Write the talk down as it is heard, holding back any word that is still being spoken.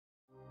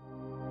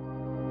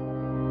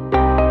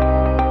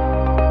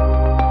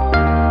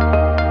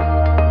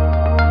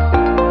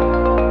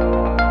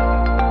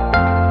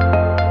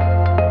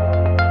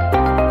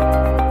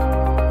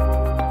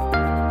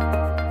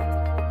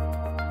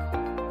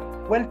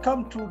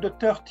Welcome to the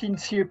 13th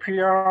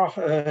CEPR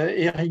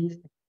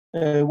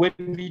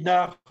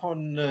webinar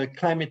on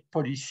climate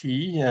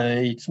policy.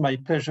 It's my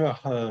pleasure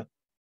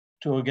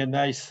to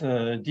organize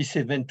this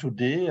event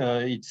today.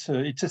 It's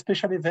a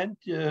special event.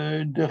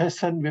 The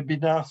recent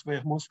webinars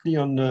were mostly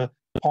on the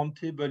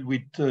roundtable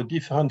with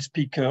different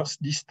speakers.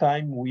 This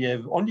time we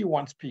have only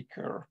one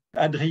speaker.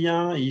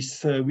 Adrien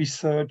is a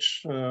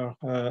researcher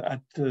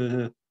at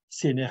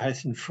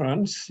CNRS in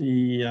France.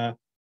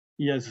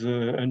 He has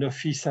an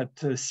office at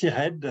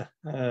CIRED,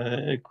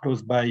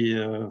 close by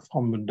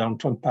from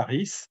downtown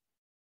Paris.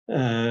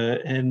 Yeah,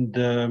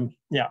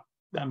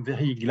 I'm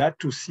very glad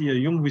to see a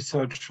young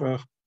researcher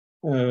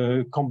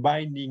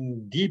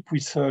combining deep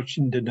research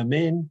in the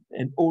domain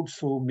and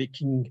also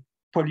making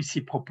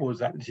policy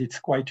proposals. It's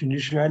quite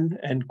unusual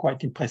and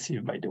quite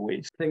impressive, by the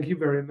way. Thank you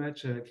very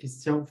much,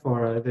 Christian,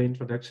 for the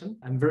introduction.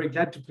 I'm very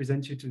glad to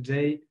present you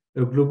today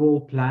a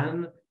global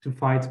plan to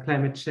fight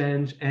climate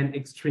change and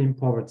extreme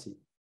poverty.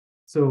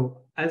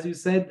 So, as you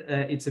said,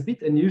 it's a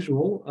bit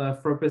unusual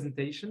for a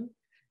presentation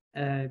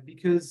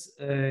because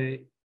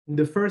in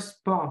the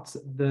first part,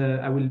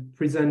 I will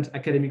present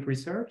academic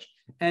research,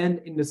 and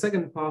in the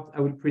second part,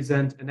 I will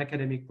present an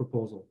academic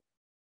proposal.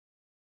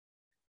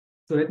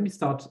 So let me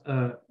start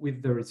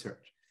with the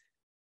research,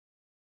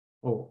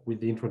 or with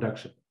the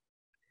introduction.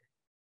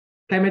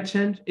 Climate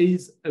change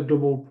is a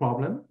global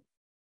problem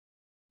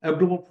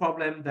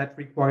that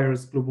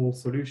requires global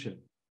solution.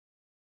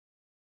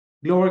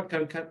 Lower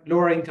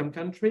income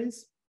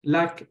countries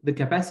lack the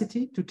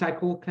capacity to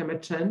tackle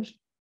climate change.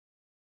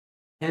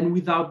 And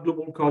without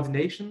global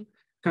coordination,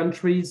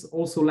 countries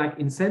also lack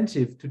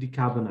incentive to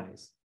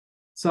decarbonize.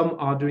 Some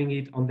are doing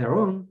it on their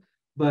own,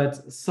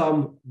 but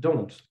some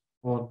don't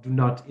or do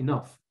not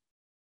enough.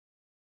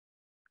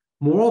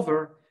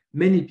 Moreover,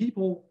 many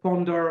people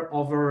ponder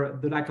over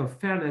the lack of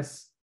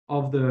fairness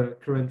of the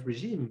current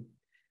regime.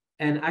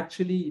 And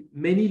actually,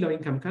 many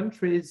low-income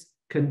countries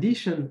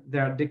condition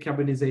their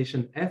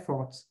decarbonization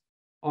efforts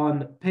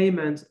on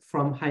payment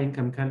from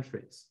high-income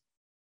countries.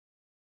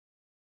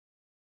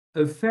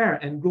 A fair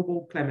and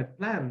global climate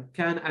plan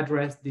can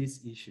address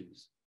these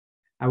issues.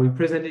 I will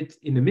present it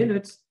in a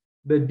minute,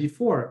 but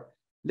before,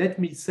 let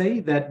me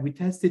say that we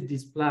tested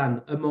this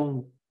plan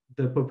among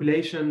the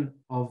population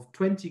of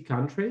 20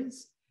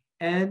 countries,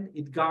 and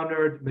it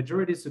garnered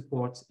majority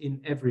support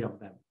in every of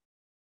them.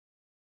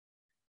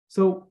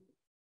 So,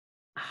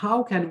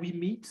 how can we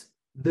meet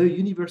the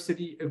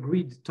universally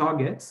agreed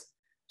targets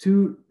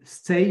to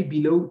stay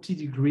below 2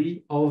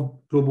 degrees of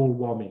global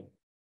warming?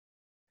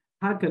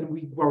 How can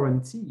we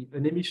guarantee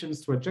an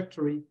emissions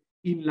trajectory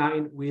in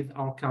line with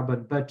our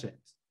carbon budget?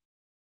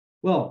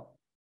 Well,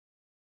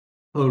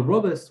 a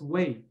robust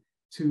way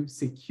to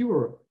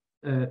secure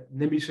an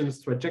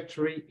emissions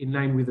trajectory in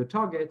line with the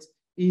target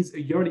is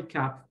a yearly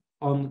cap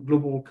on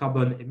global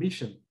carbon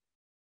emission,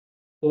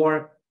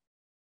 or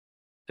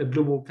a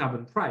global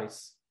carbon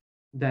price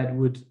that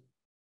would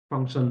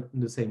function in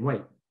the same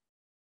way.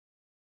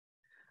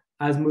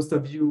 As most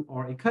of you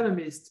are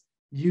economists,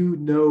 you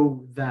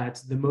know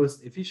that the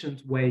most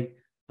efficient way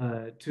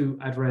to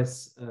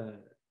address,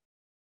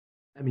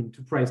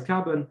 to price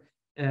carbon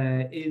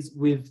is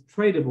with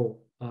tradable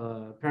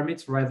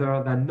permits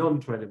rather than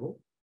non-tradable,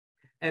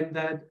 and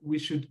that we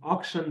should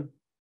auction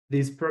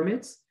these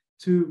permits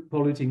to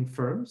polluting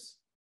firms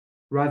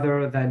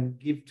rather than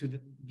give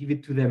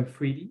it to them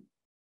freely.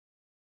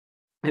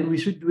 And we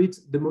should do it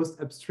the most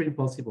upstream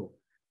possible.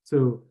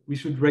 So we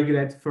should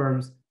regulate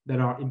firms that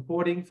are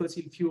importing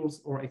fossil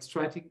fuels or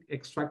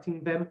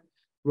extracting them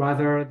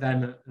rather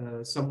than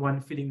someone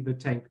filling the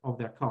tank of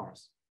their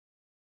cars.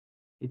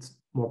 It's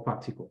more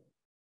practical.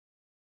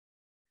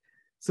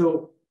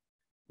 So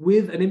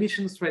with an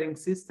emissions trading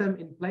system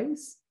in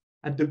place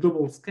at the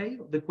global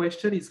scale, the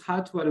question is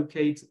how to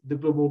allocate the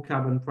global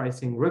carbon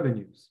pricing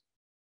revenues.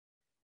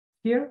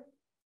 Here,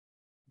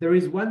 there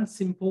is one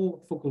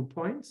simple focal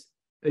point: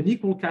 an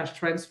equal cash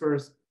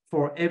transfers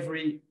for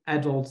every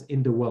adult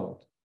in the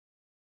world.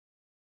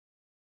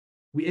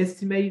 We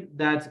estimate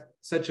that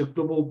such a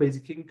global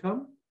basic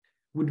income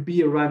would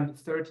be around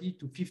 $30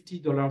 to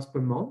 $50 per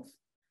month,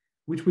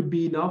 which would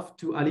be enough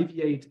to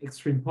alleviate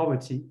extreme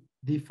poverty,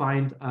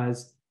 defined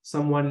as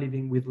someone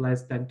living with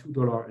less than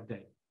 $2 a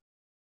day.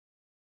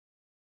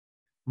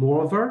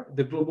 Moreover,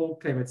 the global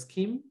climate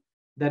scheme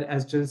that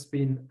has just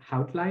been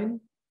outlined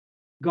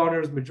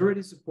garners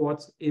majority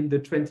support in the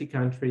 20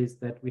 countries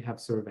that we have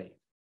surveyed.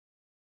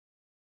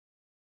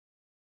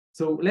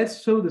 So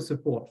let's show the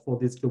support for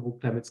this global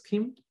climate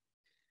scheme.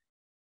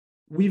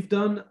 We've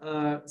done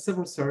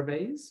several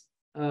surveys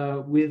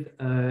with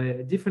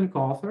different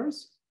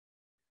co-authors.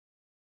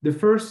 The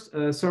first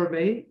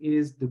survey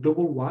is the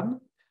global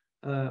one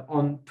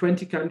on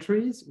 20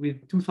 countries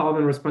with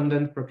 2,000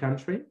 respondents per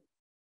country.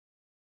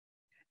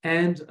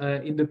 And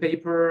in the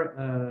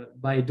paper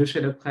by De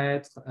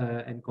Chellepret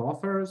and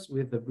co-authors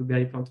with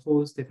Blueberry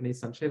Plantreau, Stephanie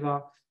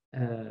Sancheva,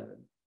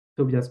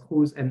 Tobias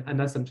Cruz, and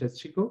Ana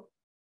Sanchez-Chico,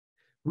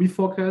 we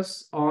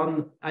focus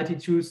on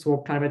attitudes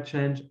toward climate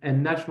change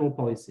and national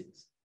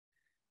policies.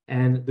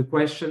 And the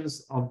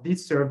questions of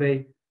this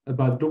survey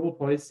about global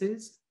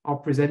policies are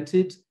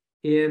presented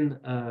in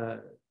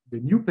the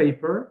new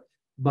paper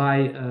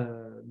by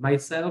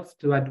myself,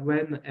 to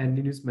Adrien and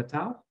Linus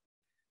Matar,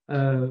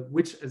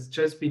 which has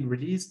just been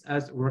released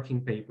as a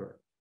working paper.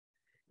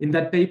 In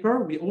that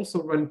paper, we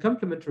also run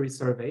complementary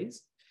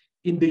surveys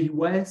in the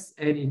US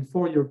and in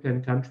 4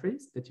 European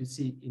countries that you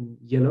see in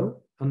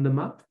yellow on the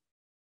map,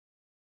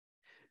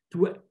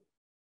 to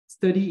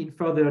study in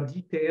further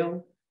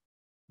detail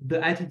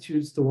the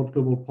attitudes toward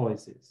global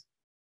policies.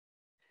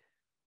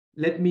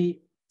 Let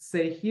me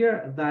say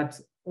here that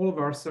all of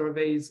our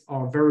surveys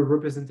are very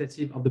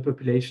representative of the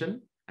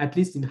population, at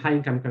least in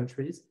high-income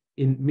countries.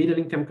 In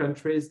middle-income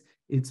countries,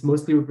 it's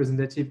mostly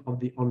representative of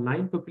the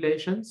online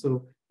population.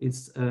 So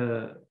it's,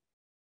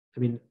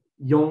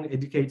 young,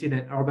 educated,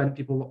 and urban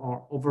people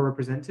are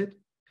overrepresented.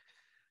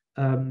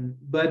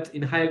 But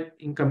in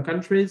high-income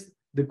countries,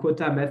 the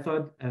quota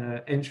method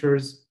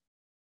ensures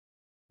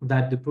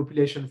that the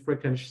population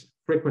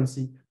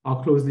frequency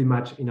are closely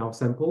matched in our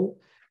sample.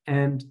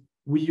 And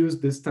we use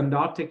the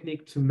standard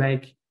technique to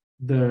make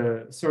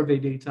the survey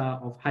data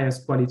of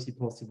highest quality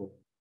possible.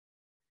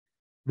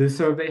 The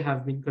survey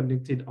have been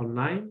conducted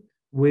online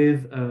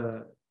with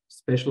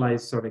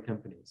specialized survey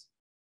companies.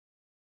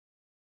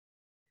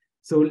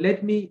 So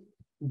let me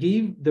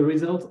give the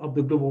results of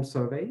the global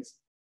surveys.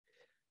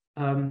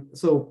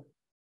 So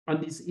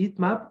on this heat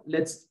map,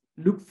 let's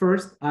look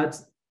first at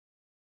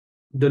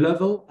the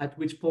level at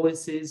which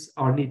policies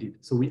are needed.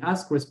 So we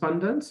ask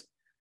respondents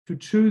to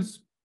choose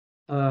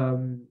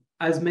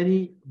as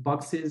many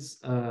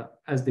boxes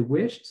as they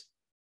wished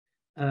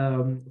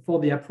for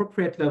the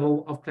appropriate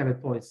level of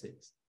climate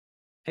policies.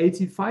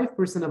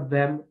 85% of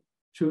them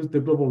choose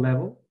the global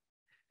level,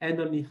 and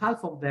only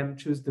half of them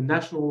choose the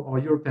national or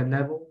European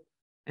level,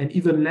 and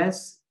even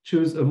less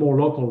choose a more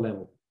local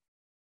level.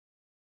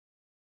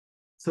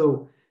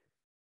 So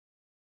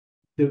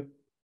the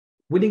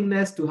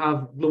willingness to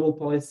have global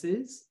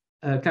policies,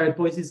 climate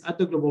policies at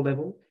the global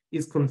level,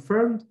 is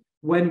confirmed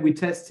when we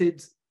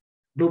tested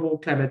global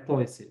climate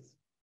policies.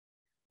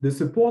 The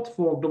support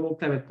for global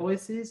climate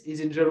policies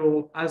is in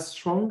general as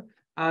strong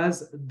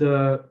as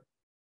the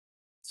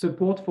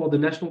support for the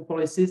national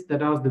policies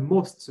that are the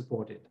most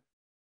supported.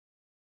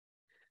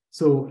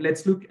 So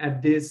let's look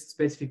at these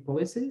specific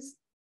policies.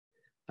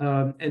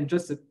 And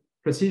just a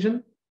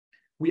precision,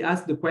 we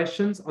ask the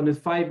questions on a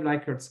 5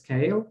 Likert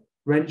scale,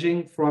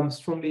 ranging from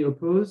strongly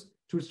opposed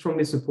to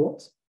strongly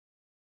support.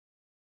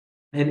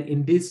 And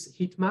in this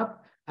heat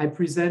map, I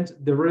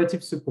present the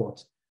relative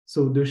support.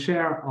 So the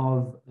share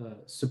of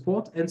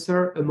support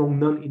answer among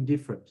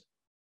non-indifferent.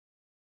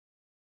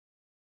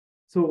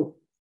 So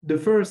the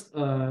first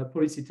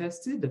policy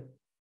tested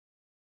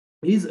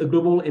is a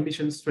global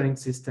emission trading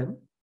system.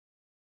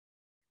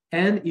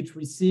 And it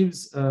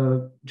receives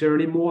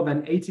generally more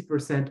than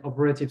 80% of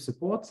relative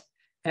support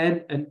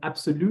and an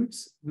absolute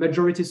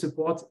majority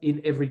support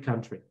in every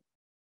country.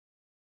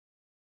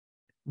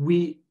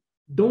 We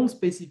don't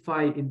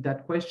specify in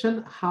that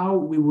question how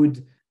we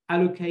would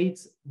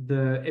allocate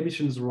the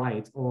emissions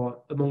right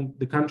or among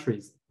the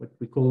countries, what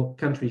we call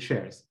country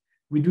shares.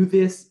 We do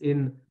this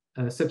in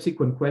a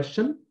subsequent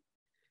question,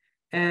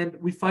 and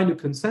we find a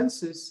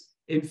consensus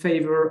in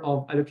favor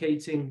of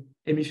allocating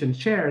emission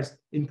shares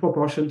in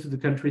proportion to the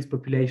country's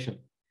population,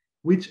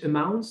 which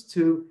amounts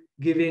to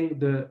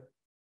giving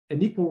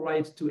an equal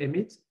right to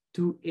emit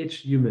to each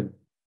human.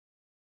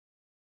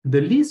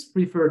 The least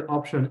preferred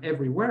option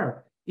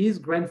everywhere is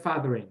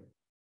grandfathering,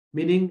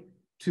 meaning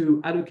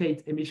to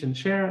allocate emission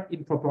share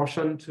in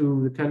proportion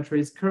to the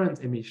country's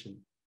current emission.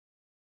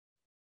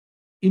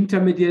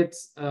 Intermediate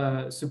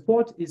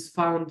support is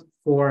found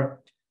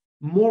for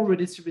more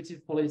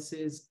redistributive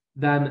policies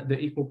than the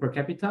equal per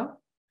capita,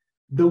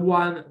 the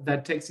one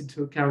that takes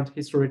into account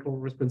historical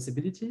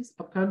responsibilities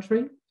of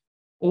country,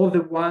 or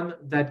the one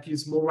that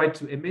gives more right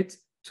to emit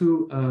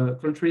to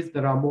countries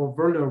that are more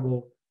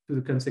vulnerable to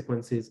the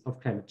consequences of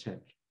climate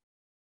change.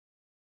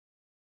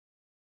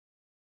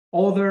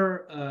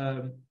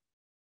 Other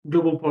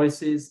global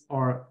policies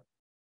are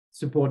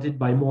supported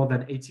by more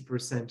than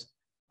 80%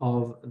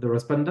 of the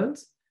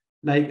respondents,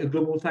 like a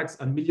global tax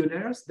on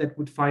millionaires that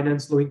would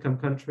finance low-income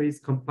countries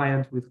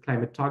compliant with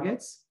climate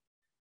targets,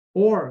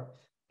 or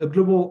a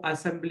global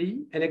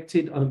assembly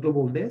elected on a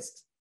global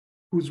list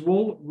whose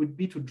role would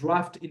be to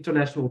draft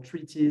international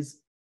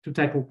treaties to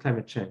tackle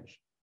climate change.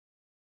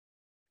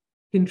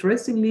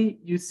 Interestingly,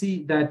 you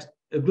see that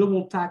a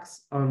global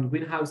tax on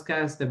greenhouse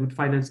gas that would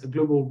finance a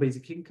global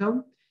basic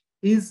income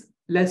is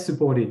less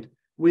supported,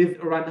 with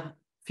around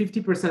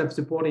 50% of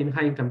support in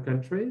high-income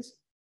countries,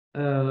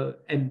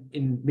 and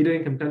in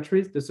middle-income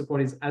countries, the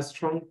support is as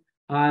strong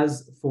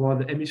as for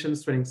the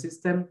emissions trading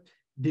system,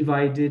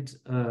 divided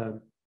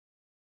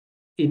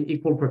in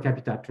equal per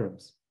capita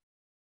terms.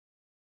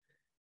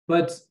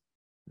 But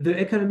the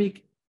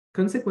economic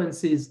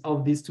consequences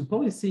of these two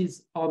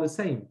policies are the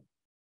same.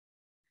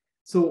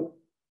 So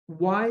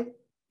why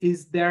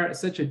is there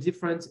such a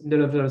difference in the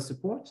level of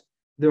support?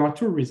 There are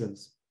two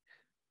reasons.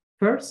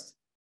 First,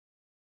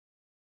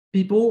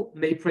 people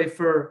may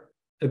prefer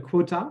a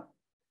quota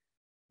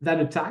than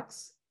a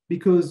tax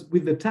because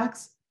with the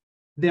tax,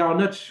 they are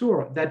not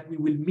sure that we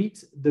will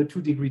meet the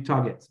 2-degree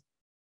target.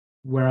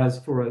 Whereas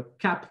for a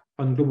cap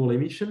on global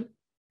emission,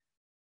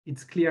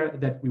 it's clear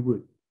that we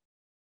would.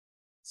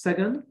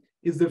 Second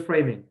is the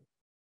framing.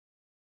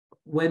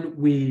 When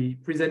we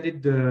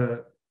presented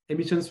the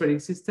emissions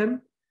trading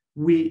system,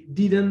 we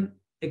didn't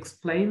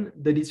explain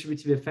the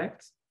distributive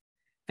effect.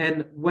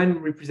 And when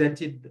we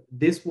presented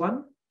this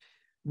one,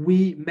 we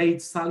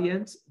made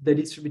salient the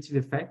distributive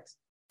effect.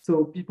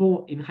 So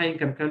people in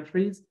high-income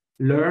countries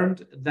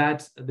learned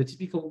that the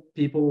typical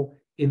people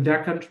in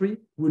their country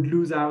would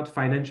lose out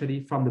financially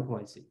from the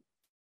policy.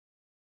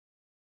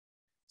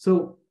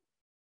 So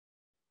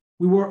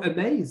we were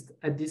amazed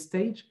at this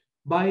stage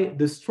by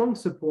the strong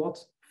support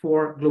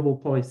for global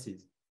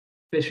policies.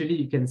 Especially,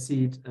 you can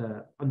see it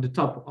on the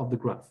top of the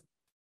graph.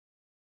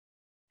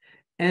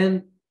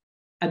 And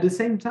at the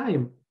same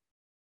time,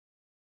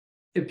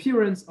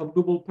 appearance of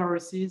global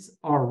policies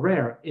are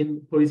rare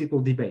in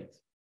political debate.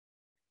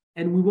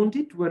 And we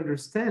wanted to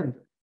understand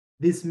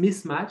this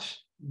mismatch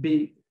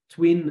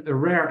between a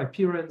rare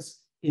appearance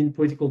in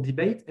political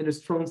debate and a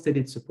strong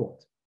stated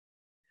support.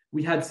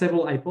 We had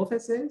several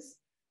hypotheses.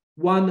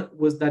 One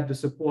was that the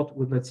support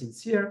was not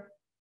sincere,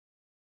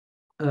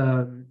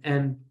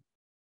 and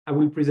I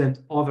will present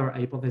other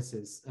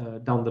hypotheses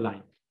down the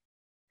line.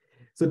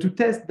 So to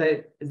test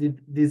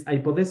these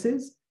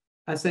hypotheses,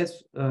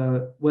 assess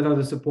whether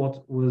the support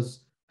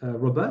was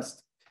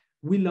robust,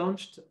 we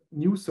launched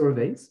new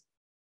surveys.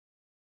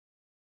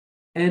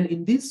 And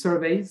in these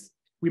surveys,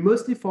 we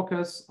mostly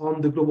focus on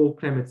the global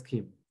climate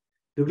scheme.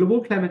 The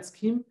global climate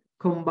scheme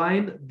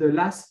combined the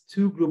last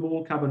 2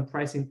 global carbon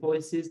pricing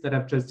policies that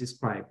I've just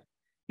described.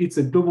 It's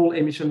a global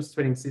emissions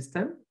trading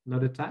system,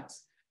 not a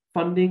tax,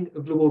 funding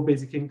a global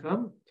basic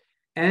income,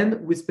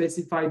 and we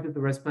specified to the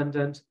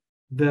respondent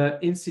the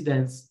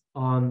incidence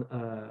on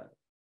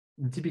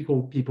the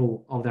typical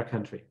people of their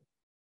country.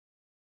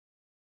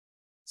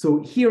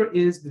 So here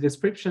is the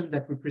description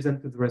that we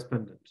present to the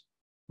respondent.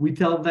 We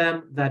tell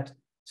them that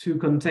to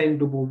contain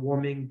global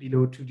warming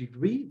below 2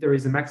 degrees, there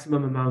is a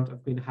maximum amount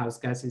of greenhouse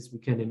gases we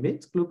can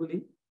emit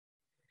globally.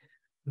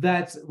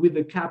 That with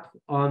a cap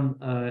on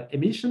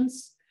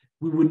emissions,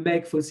 we would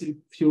make fossil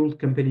fuel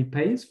company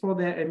pays for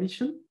their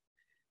emission.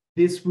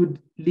 This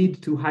would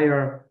lead to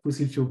higher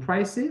fossil fuel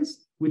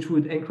prices, which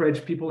would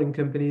encourage people and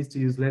companies to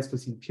use less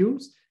fossil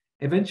fuels,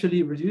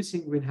 eventually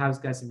reducing greenhouse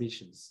gas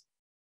emissions.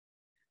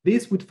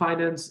 This would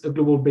finance a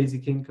global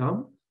basic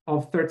income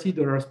of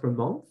 $30 per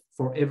month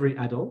for every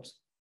adult.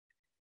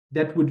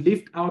 That would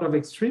lift out of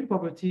extreme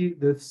poverty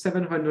the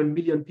 700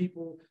 million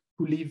people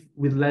who live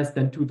with less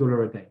than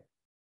 $2 a day.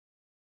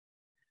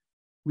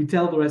 We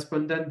tell the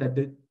respondent that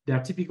their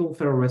typical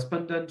fellow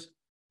respondent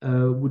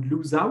would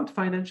lose out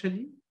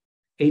financially,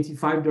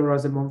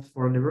 $85 a month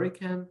for an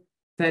American,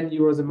 10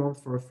 euros a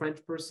month for a French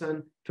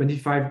person,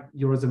 25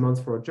 euros a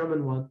month for a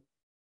German one.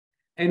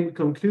 And we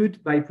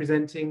conclude by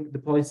presenting the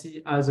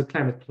policy as a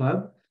climate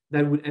club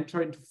that would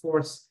enter into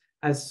force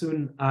as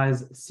soon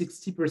as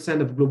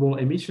 60% of global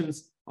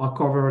emissions are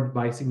covered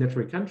by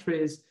signatory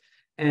countries,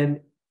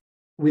 and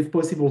with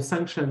possible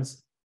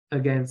sanctions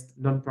against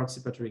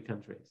non-participatory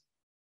countries.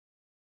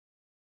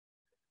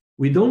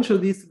 We don't show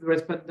this to the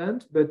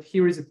respondent, but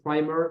here is a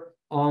primer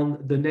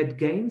on the net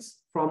gains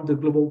from the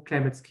global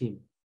climate scheme.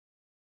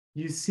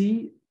 You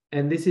see,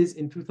 and this is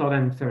in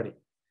 2030.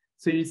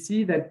 So you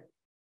see that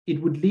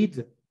it would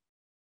lead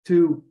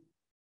to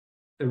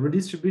a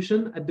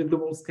redistribution at the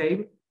global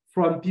scale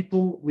from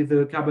people with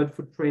a carbon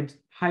footprint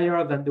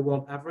higher than the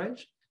world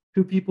average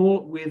to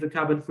people with a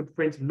carbon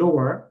footprint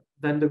lower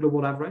than the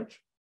global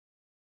average.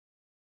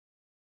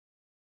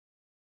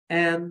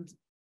 And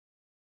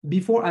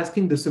before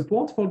asking the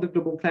support for the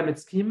global climate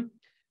scheme,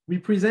 we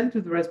present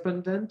to the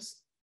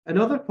respondents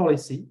another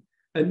policy,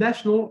 a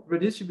national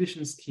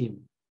redistribution scheme.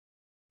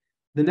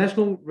 The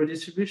national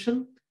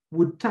redistribution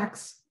would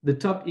tax the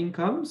top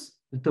incomes,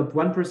 the top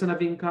 1%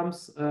 of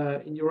incomes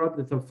in Europe,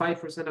 the top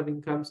 5% of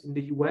incomes in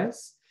the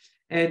US,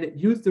 and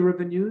use the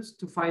revenues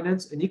to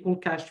finance an equal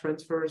cash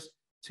transfers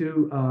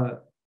to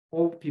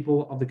all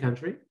people of the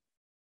country.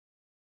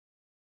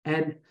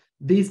 And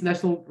this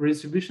national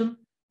redistribution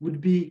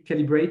would be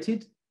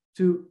calibrated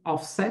to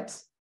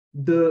offset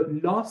the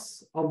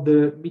loss of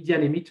the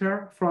median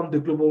emitter from the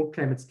global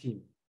climate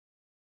scheme.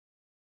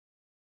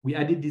 We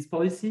added this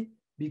policy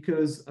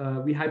because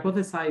we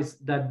hypothesized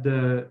that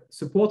the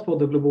support for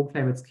the global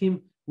climate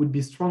scheme would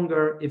be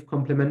stronger if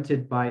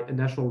complemented by a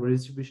national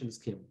redistribution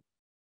scheme.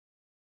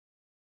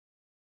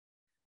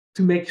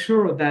 To make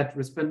sure that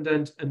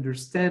respondents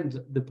understand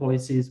the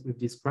policies we've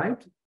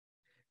described,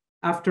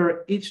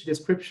 after each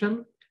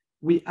description,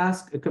 we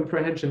ask a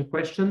comprehension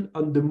question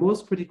on the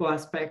most critical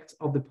aspect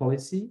of the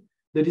policy,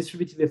 the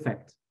distributive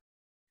effect.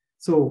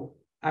 So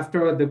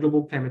after the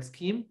global climate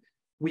scheme,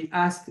 we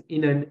asked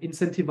in an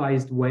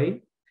incentivized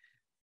way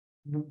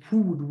who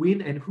would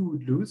win and who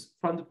would lose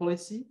from the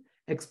policy,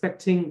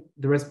 expecting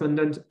the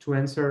respondent to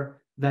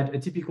answer that a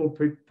typical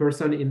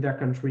person in their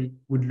country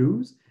would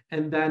lose,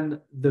 and then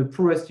the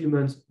poorest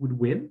humans would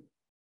win.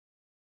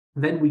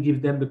 Then we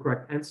give them the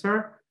correct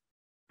answer.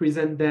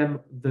 present them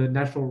the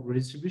national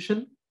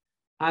redistribution,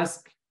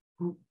 ask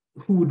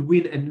who would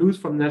win and lose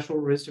from national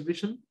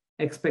redistribution,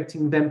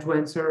 expecting them to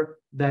answer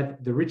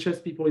that the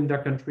richest people in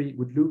their country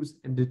would lose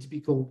and the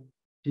typical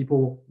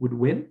people would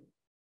win,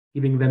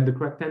 giving them the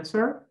correct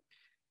answer,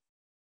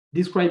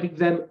 describing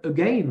them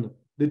again,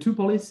 the two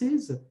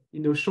policies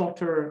in a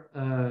shorter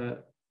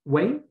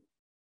way,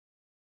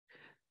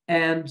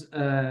 and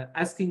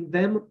asking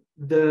them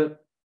the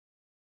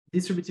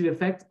distributive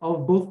effect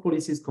of both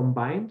policies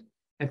combined,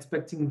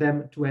 expecting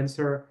them to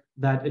answer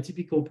that a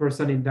typical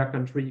person in their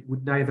country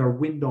would neither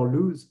win nor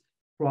lose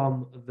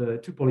from the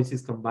two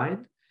policies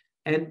combined,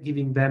 and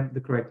giving them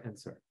the correct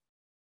answer.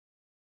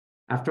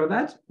 After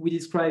that, we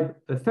describe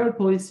the third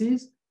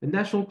policies, the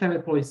national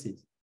climate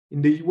policies.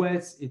 In the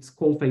US, it's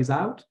coal phase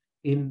out.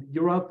 In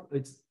Europe,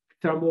 it's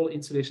thermal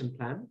insulation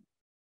plan.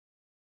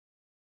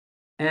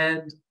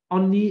 And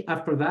only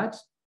after that,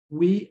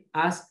 we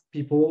ask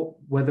people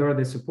whether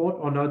they support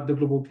or not the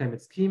global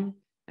climate scheme,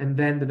 and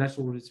then the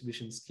national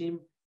redistribution scheme,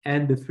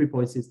 and the three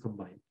policies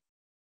combined.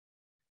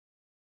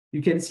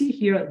 You can see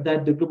here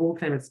that the global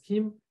climate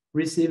scheme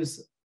receives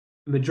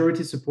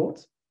majority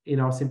support in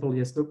our simple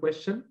yes/no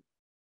question,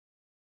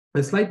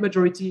 a slight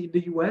majority in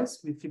the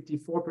US with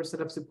 54%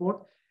 of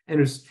support, and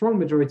a strong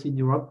majority in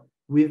Europe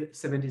with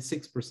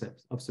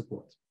 76% of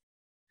support.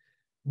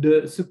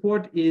 The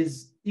support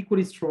is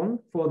equally strong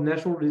for the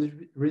national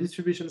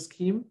redistribution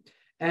scheme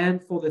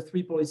and for the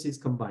three policies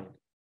combined.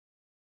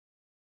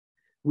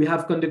 We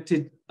have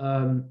conducted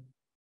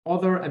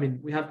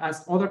we have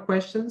asked other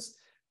questions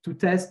to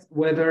test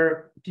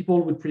whether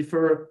people would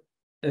prefer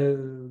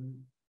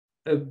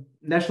a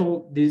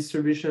national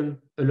distribution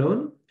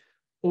alone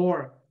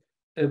or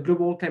a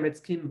global climate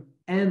scheme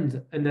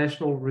and a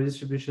national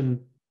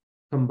redistribution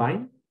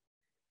combined.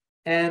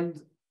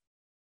 And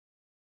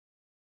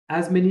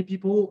as many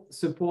people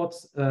support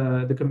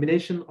the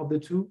combination of the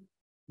two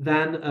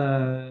than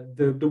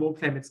the global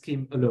climate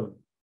scheme alone,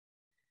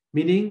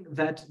 meaning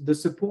that the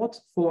support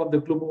for the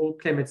global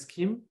climate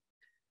scheme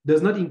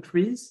does not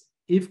increase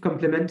if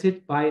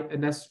complemented by a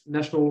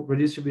national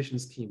redistribution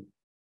scheme.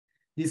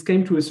 This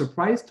came to a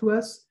surprise to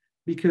us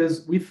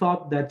because we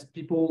thought that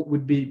people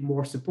would be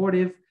more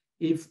supportive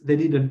if they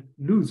didn't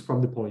lose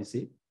from the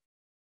policy.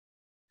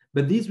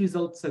 But these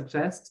results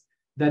suggest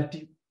that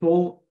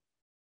people,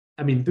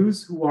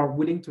 those who are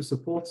willing to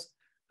support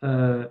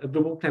a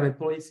global climate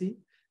policy,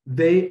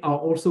 they are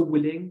also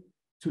willing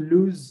to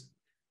lose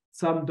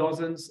some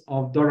dozens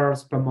of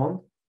dollars per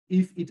month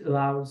if it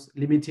allows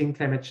limiting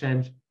climate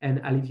change and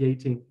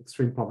alleviating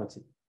extreme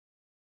poverty.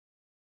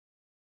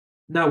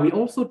 Now, we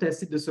also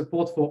tested the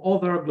support for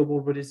other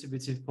global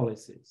redistributive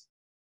policies.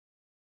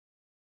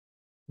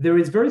 There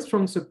is very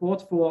strong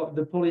support for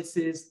the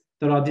policies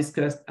that are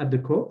discussed at the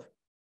COP,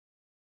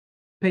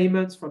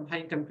 payments from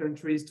high-income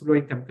countries to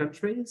low-income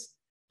countries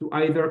to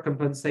either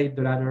compensate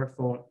the latter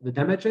for the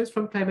damages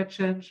from climate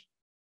change,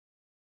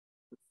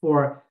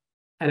 for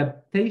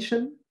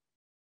adaptation,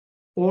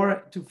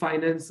 or to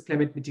finance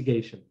climate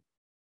mitigation.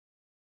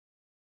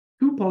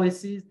 Two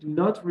policies do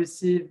not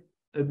receive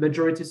a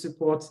majority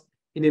support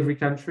in every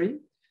country: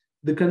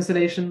 the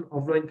cancellation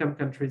of low-income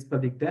countries'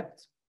 public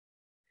debt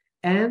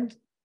and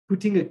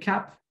putting a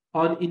cap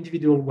on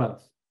individual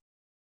wealth.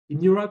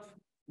 In Europe,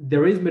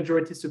 there is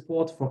majority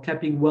support for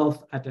capping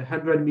wealth at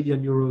 100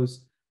 million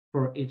euros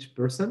for each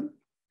person.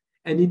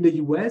 And in the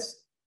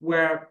US,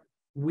 where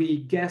we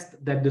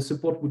guessed that the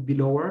support would be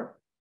lower,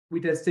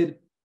 we tested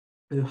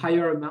a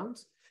higher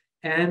amount,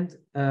 and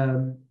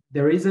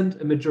there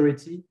isn't a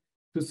majority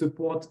to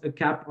support a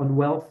cap on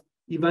wealth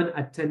even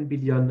at $10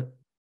 billion.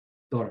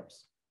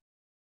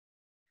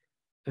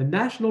 A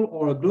national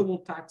or a global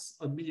tax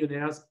on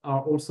millionaires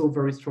are also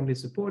very strongly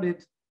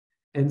supported,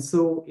 and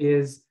so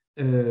is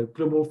a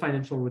global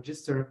financial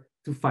register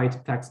to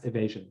fight tax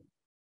evasion.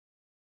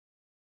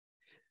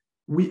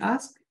 We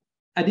ask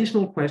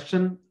additional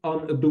question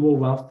on a global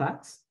wealth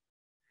tax.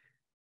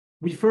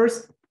 We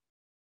first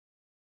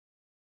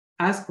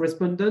ask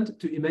respondents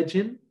to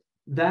imagine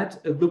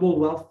that a global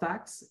wealth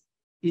tax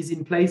is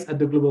in place at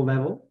the global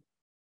level,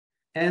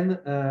 and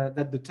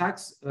that the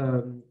tax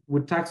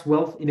would tax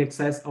wealth in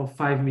excess of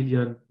 $5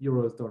 million.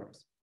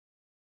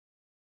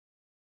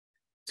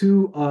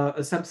 To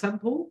a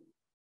subsample,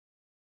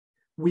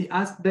 we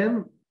ask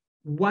them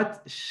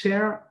what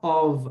share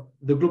of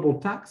the global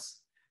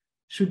tax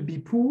should be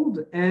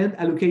pooled and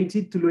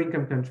allocated to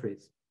low-income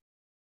countries.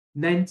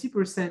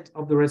 90%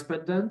 of the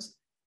respondents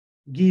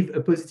give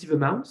a positive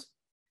amount,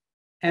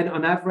 and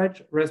on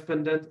average,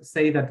 respondents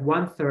say that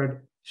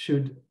 1/3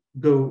 should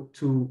go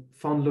to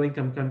fund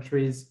low-income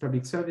countries'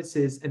 public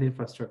services and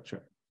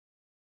infrastructure.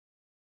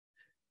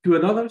 To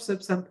another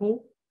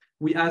subsample,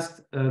 we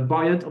asked a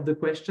variant of the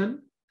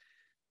question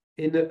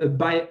in a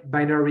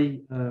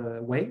binary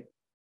way.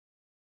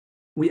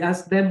 We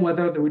asked them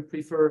whether they would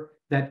prefer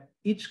that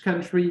each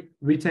country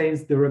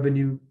retains the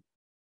revenue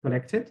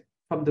collected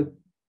from the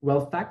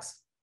wealth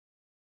tax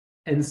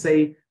and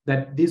say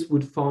that this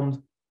would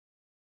fund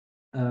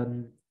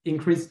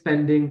increased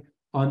spending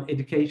on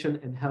education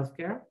and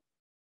healthcare,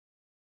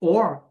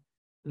 or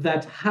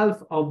that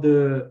half of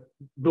the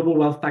global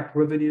wealth tax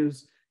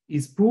revenues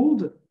is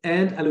pooled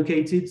and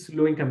allocated to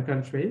low-income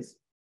countries.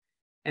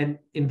 And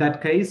in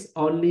that case,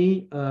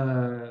 only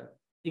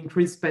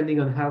increased spending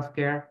on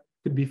healthcare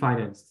could be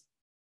financed.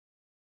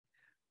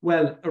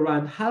 Well,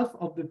 around half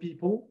of the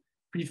people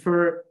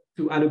prefer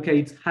to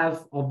allocate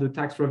half of the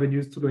tax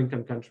revenues to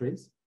low-income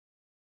countries,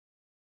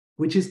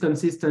 which is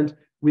consistent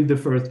with the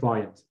first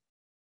variant,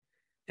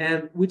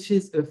 and which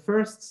is a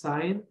first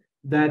sign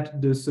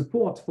that the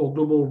support for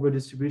global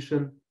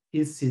redistribution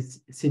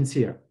is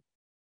sincere.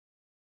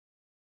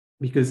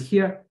 Because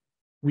here,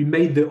 we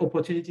made the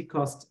opportunity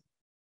cost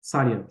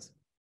salient.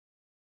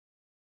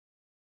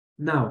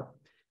 Now,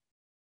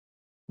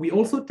 we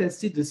also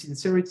tested the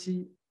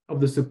sincerity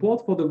of the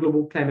support for the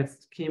global climate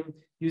scheme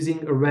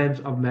using a range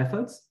of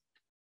methods.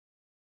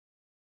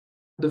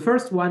 The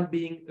first one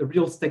being a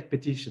real stake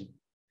petition.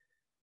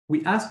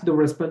 We asked the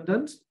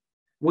respondent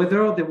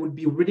whether they would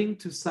be willing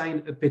to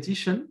sign a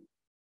petition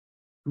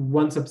to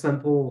one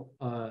subsample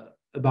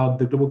about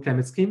the global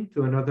climate scheme,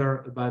 to another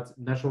about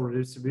national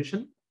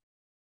redistribution.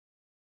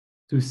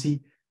 To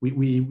see,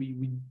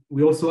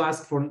 we also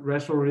asked for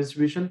national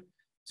redistribution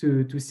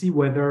to see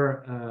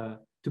whether,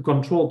 to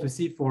control, to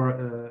see for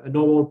a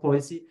normal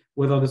policy,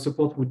 whether the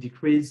support would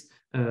decrease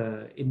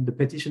in the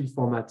petition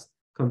format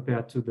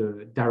compared to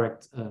the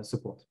direct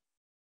support.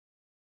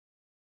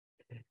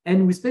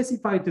 And we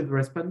specified to the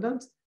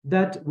respondent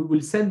that we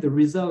will send the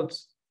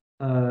results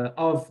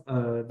of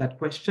that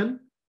question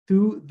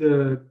to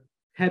the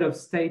head of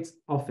state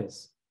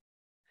office,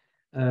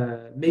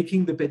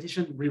 making the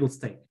petition real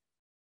stake.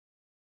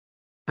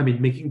 I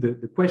mean, making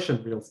the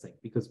question real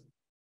stake, because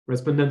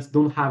respondents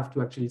don't have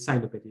to actually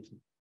sign the petition.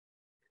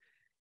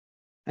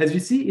 As you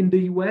see, in the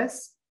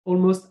US,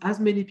 almost as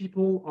many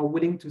people are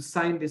willing to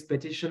sign this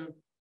petition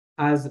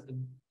as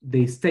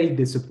they state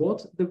they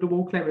support the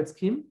global climate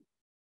scheme.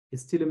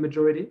 It's still a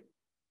majority.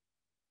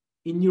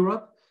 In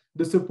Europe,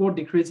 the support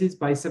decreases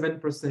by 7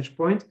 percentage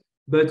points,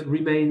 but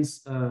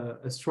remains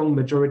a strong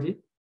majority.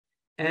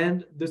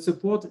 And the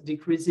support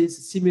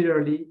decreases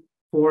similarly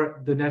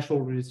for the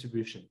national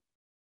redistribution.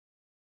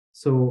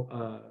 So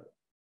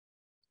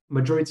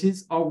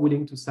majorities are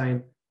willing to sign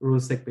a real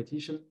stake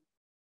petition.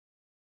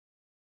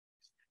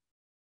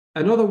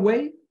 Another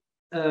way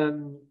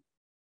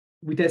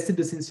we tested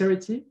the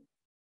sincerity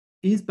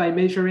is by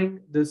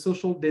measuring the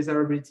social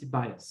desirability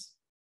bias.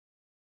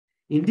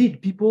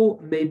 Indeed,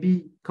 people may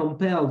be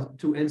compelled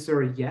to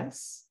answer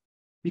yes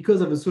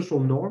because of a social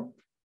norm,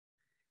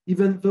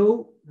 even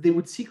though they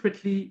would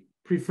secretly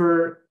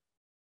prefer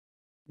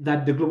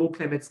that the global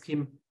climate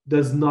scheme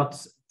does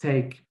not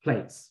take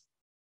place.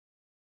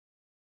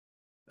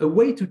 A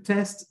way to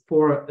test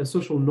for a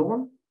social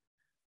norm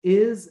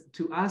is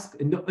to ask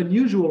an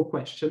unusual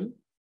question,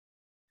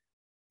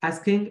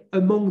 asking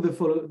among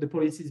the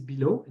policies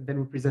below, and then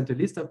we present a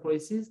list of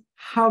policies,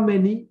 how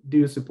many do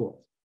you support?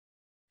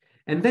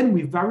 And then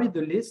we vary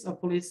the list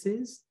of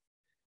policies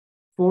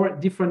for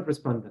different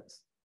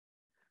respondents.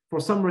 For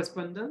some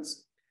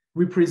respondents,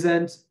 we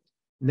present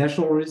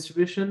national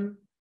redistribution,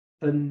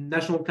 a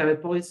national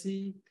climate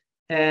policy,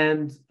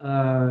 and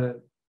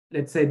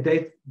let's say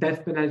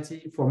death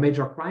penalty for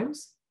major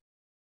crimes.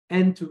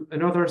 And to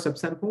another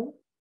subsample,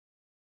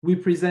 we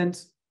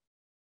present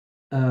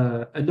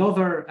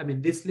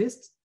this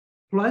list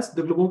plus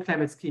the global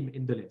climate scheme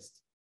in the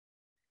list.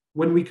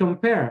 When we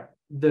compare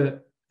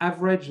the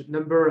average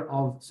number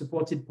of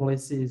supported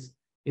policies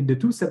in the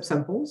two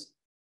subsamples,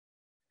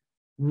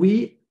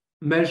 we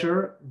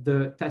measure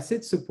the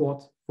tacit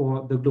support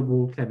for the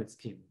global climate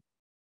scheme.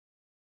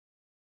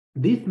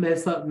 This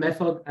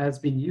method has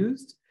been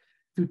used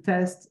to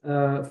test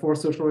for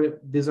social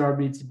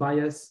desirability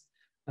bias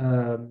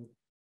among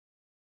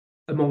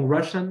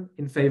Russians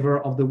in favor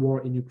of the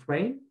war in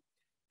Ukraine.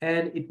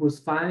 And it was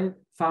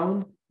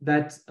found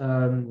that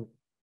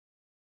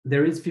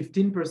there is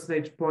 15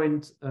 percentage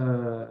point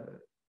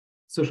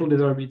social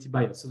desirability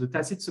bias. So the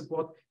tacit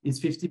support is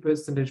 50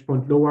 percentage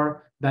point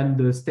lower than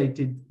the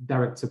stated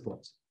direct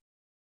support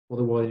for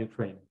the war in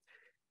Ukraine.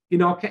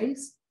 In our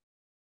case,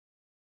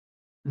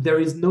 there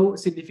is no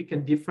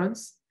significant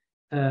difference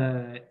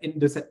in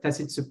the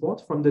tacit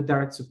support from the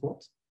direct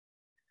support.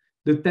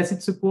 The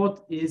tacit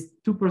support is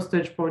 2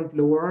 percentage point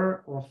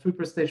lower or 3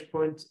 percentage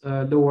point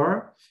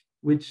lower,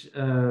 which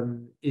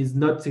is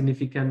not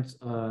significant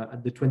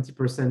at the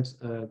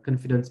 20%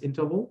 confidence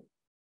interval,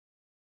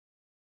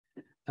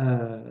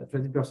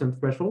 20%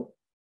 threshold.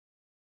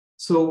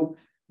 So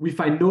we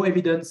find no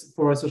evidence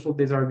for a social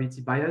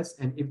desirability bias,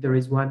 and if there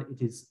is one,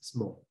 it is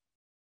small.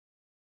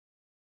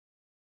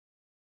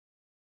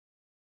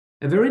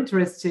 A very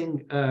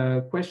interesting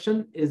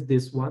question is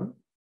this one,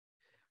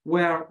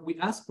 where we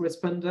ask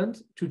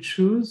respondents to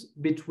choose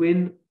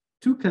between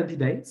two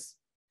candidates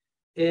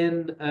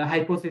in a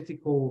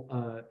hypothetical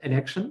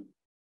election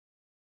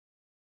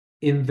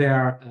in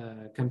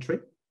their country.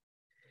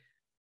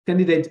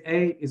 Candidate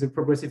A is a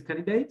progressive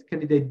candidate.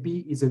 Candidate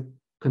B is a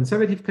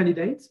conservative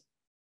candidate,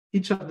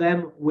 each of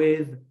them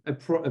with a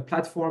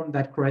platform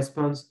that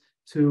corresponds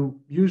to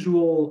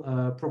usual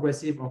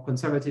progressive or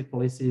conservative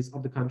policies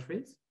of the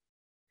countries.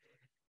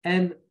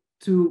 And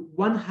to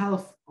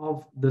 1/2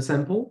 of the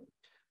sample,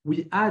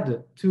 we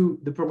add to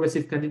the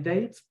progressive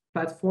candidate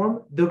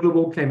platform the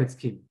global climate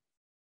scheme.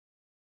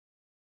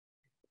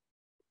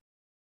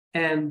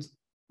 And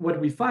what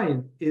we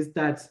find is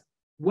that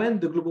when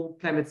the global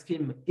climate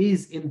scheme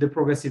is in the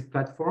progressive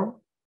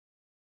platform,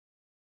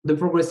 the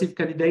progressive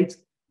candidate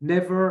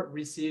never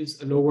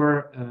receives a lower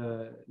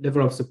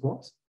level of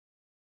support.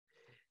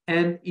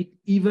 And it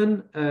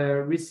even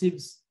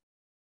receives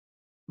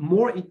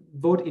more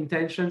vote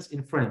intentions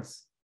in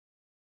France.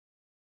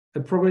 A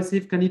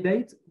progressive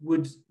candidate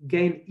would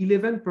gain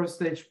 11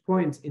 percentage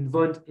points in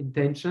vote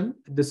intention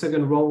at the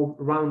second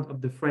round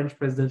of the French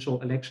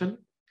presidential election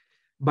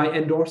by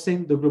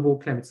endorsing the global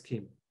climate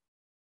scheme.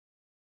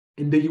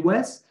 In the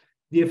US,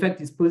 the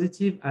effect is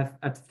positive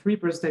at 3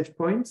 percentage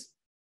points,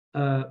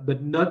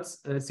 but not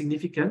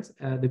significant.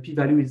 The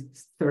p-value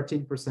is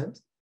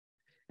 13%.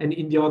 And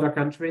in the other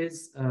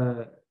countries,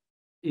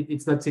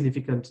 it's not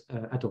significant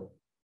at all.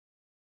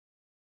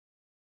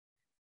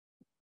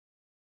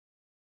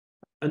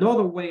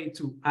 Another way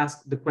to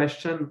ask the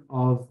question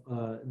of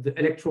the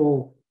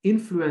electoral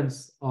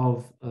influence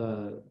of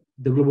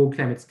the global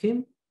climate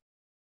scheme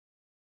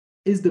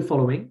is the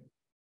following.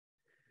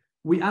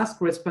 We ask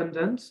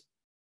respondents,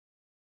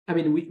 I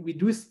mean,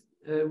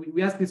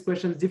 we ask these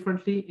questions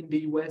differently in the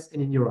US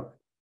and in Europe.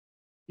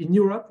 In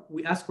Europe,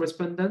 we ask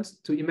respondents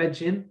to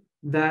imagine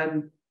that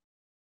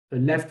a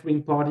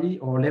left-wing party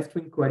or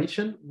left-wing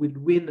coalition will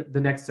win the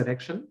next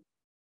election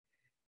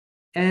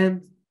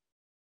and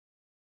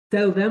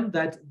tell them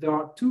that there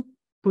are 2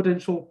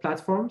 potential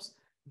platforms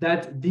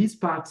that this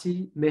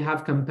party may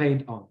have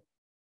campaigned on.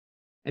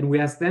 And we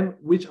ask them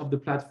which of the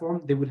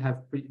platform they would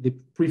have they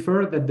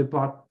prefer that the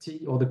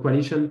party or the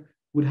coalition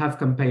would have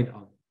campaigned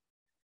on.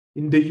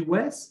 In the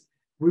US,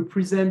 we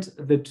present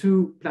the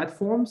 2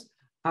 platforms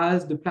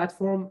as the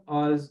platform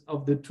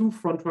of the 2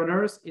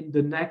 frontrunners in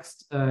the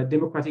next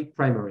Democratic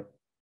primary.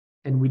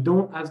 And we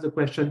don't ask the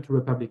question to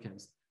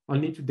Republicans,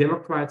 only to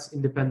Democrats,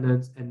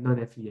 independents, and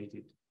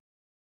non-affiliated.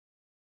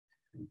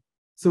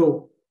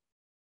 So,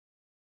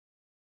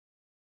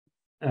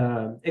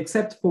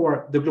 except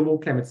for the global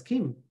climate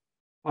scheme,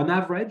 on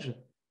average,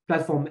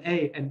 platform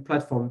A and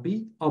platform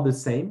B are the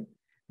same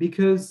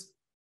because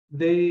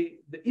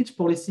each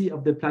policy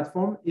of the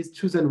platform is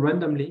chosen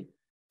randomly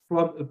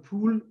from a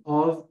pool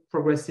of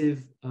progressive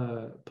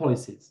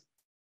policies.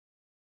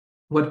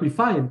 What we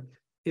find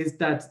is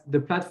that the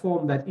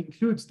platform that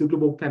includes the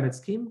global climate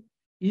scheme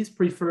is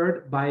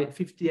preferred by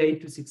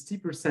 58 to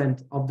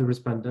 60% of the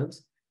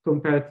respondents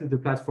compared to the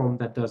platform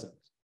that doesn't.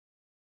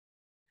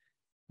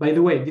 By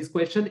the way, this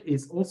question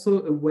is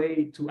also a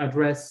way to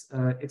address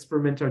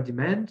experimental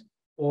demand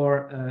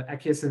or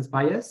acquiescence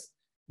bias,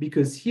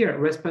 because here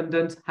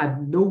respondents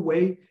had no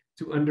way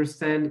to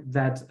understand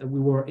that we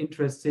were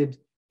interested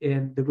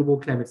in the global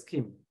climate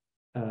scheme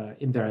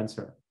in their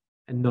answer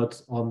and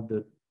not on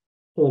the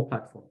whole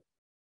platform.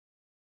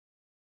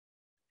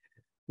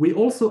 We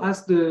also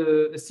asked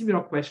a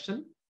similar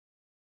question.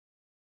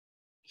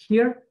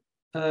 Here,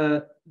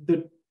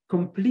 the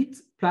complete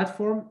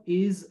platform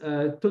is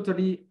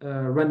totally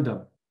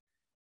random.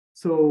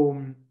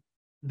 So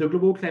the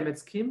global climate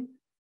scheme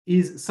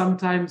is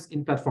sometimes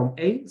in platform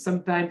A,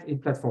 sometimes in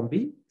platform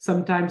B,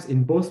 sometimes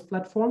in both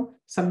platforms,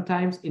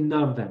 sometimes in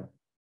none of them.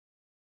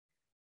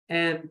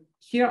 And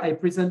here I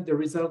present the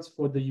results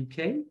for the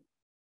UK.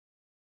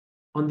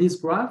 On this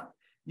graph,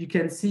 you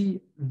can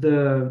see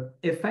the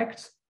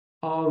effect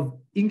of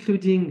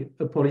including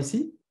a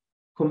policy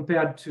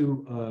compared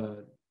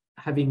to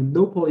having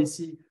no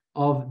policy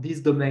of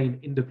this domain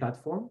in the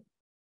platform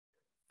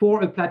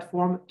for a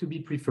platform to be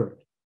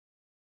preferred.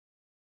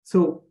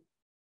 So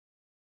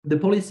the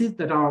policies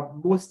that are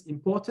most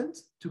important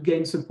to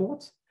gain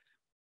support,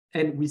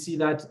 and we see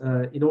that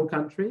in all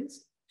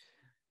countries,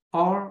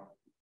 are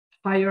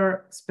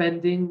higher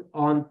spending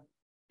on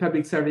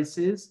public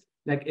services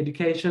like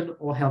education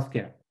or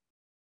healthcare,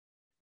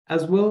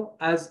 as well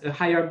as a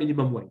higher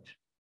minimum wage.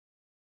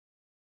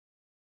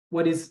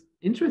 What is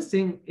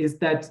interesting is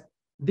that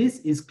this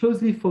is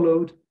closely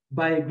followed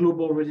by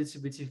global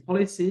redistributive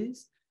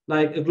policies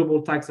like a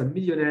global tax on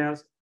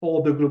millionaires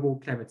or the global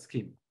climate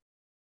scheme.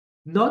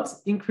 Not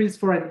increased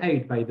foreign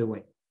aid, by the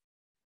way.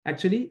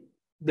 Actually,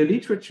 the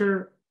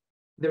literature,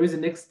 there is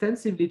an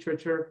extensive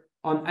literature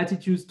on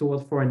attitudes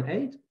towards foreign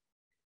aid,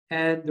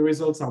 and the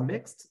results are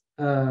mixed.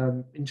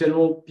 In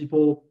general,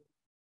 people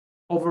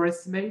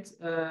overestimate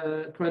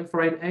current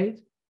foreign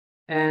aid,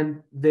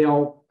 and they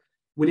are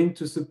willing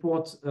to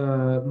support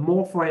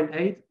more foreign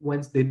aid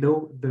once they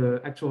know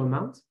the actual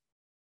amount.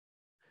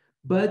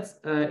 But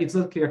it's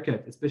not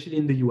clear-cut, especially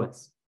in the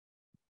US.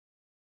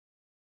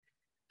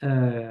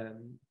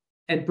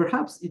 And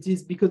perhaps it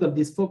is because of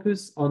this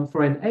focus on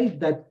foreign aid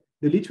that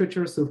the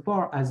literature so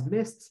far has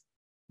missed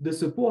the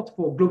support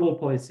for global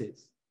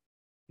policies,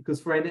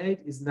 because foreign aid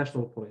is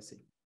national policy.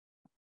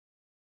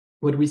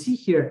 What we see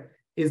here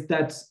is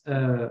that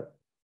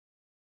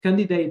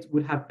candidates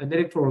would have an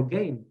electoral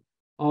gain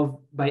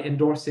by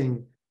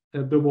endorsing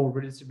global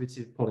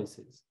redistributive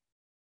policies.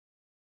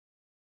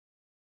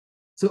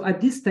 So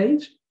at this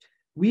stage,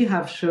 we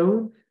have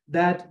shown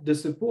that the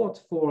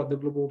support for the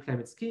global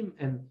climate scheme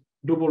and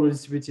global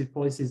redistributive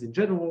policies in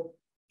general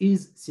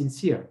is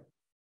sincere.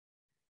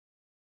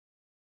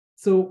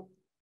 So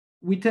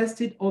we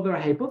tested other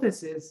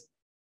hypotheses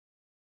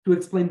to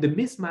explain the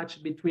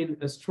mismatch between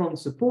a strong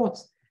support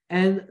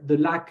and the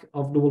lack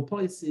of global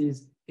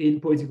policies in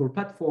political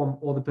platform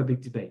or the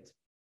public debate.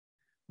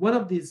 One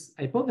of these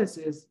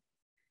hypotheses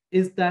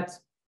is that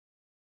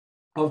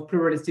of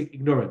pluralistic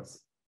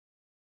ignorance,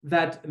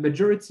 that a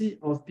majority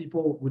of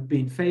people would be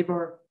in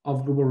favor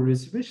of global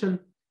redistribution,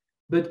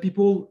 but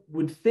people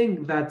would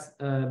think that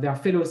their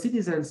fellow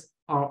citizens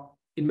are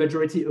in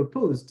majority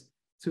opposed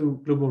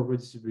to global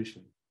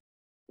redistribution.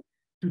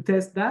 To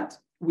test that,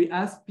 we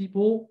asked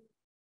people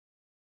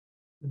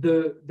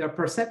their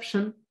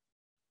perception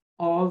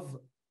of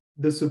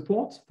the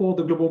support for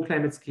the global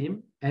climate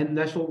scheme and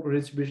national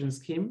redistribution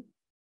scheme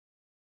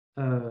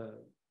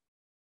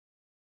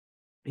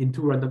in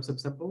 2 random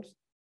subsamples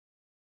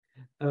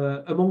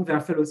among their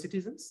fellow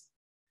citizens.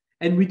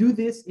 And we do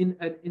this in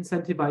an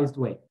incentivized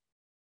way.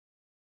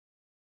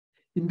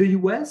 In the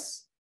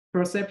US,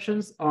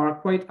 perceptions are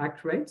quite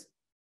accurate,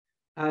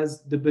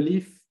 as the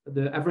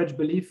average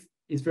belief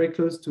is very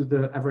close to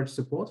the average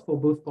support for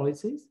both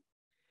policies.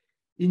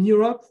 In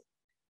Europe,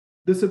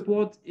 the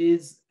support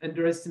is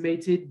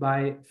underestimated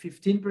by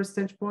 15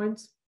 percentage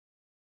points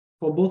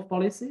for both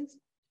policies,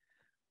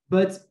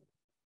 but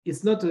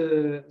it's not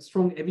a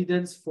strong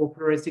evidence for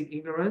pluralistic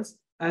ignorance,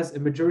 as a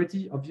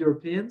majority of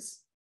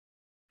Europeans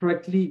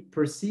correctly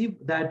perceive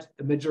that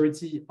a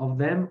majority of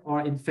them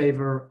are in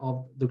favor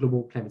of the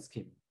global climate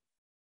scheme.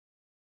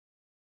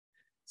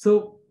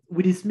 So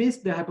we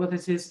dismissed the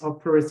hypothesis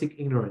of pluralistic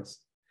ignorance.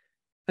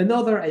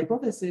 Another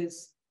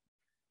hypothesis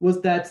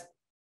was that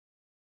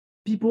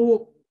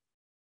people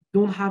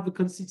don't have a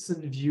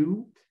consistent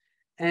view,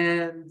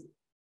 and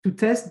to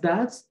test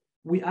that,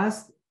 we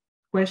asked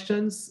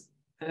questions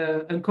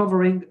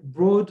uncovering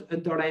broad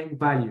underlying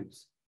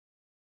values.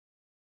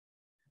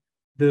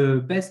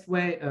 The best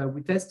way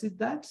we tested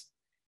that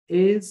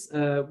is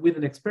with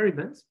an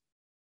experiment.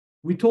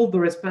 We told the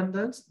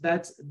respondents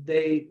that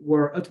they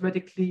were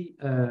automatically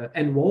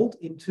enrolled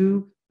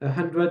into a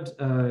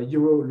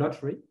 €100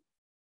 lottery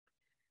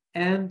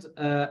and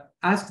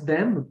asked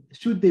them,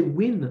 should they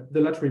win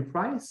the lottery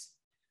prize,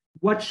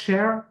 what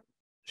share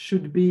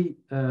should be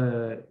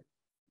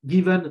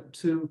given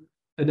to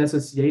an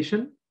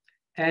association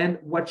and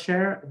what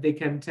share they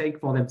can take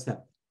for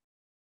themselves.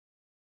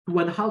 To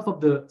 1/2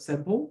 of the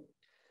sample,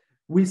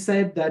 we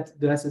said that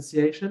the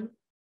association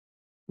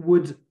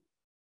would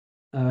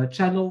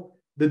channel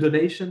the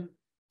donation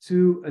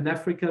to an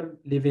African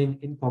living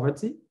in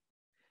poverty.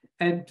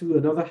 And to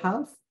another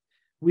half,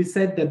 we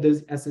said that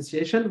the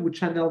association would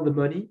channel the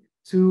money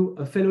to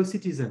a fellow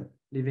citizen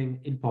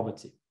living in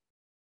poverty.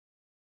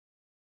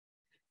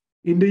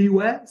 In the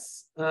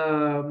US,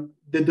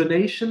 the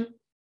donation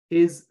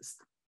is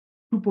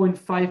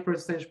 2.5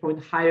 percentage point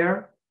higher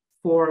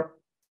for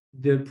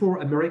the poor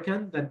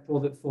American than for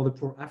the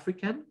poor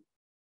African.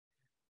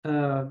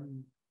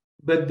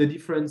 But the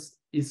difference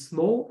is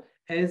small,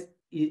 as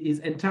it is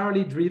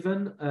entirely driven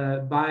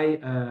by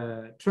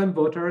Trump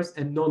voters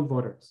and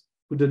non-voters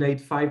who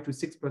donate 5 to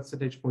 6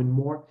 percentage point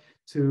more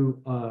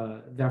to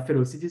their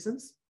fellow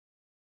citizens.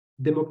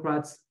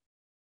 Democrats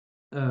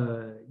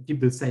give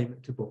the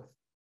same to both.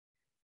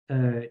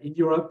 In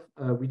Europe,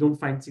 we don't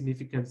find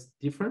significant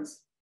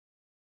difference,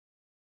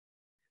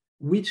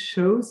 which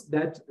shows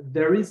that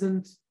there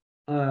isn't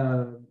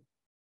a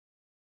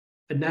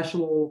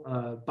national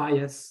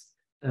bias,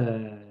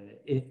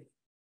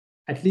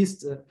 at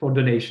least for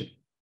donation.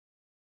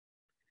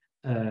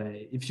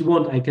 If you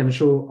want, I can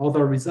show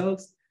other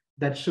results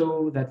that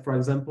show that, for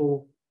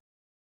example,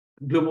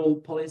 global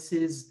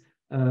policies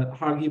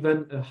are given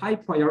a high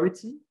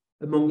priority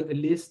among a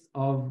list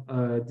of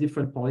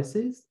different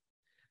policies,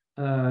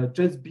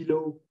 just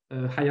below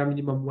higher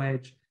minimum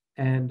wage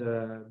and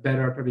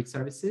better public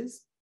services.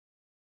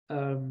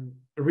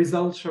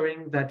 Results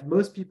showing that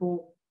most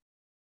people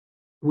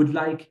would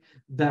like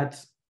that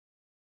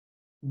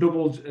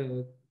global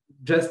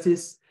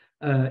justice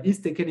is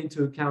taken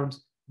into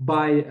account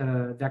by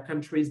their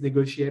country's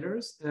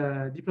negotiators,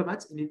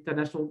 diplomats in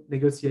international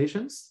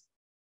negotiations.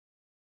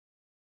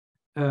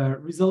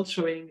 Results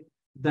showing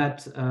that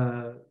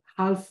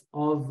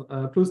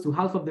close to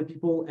half of the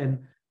people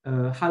and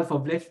half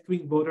of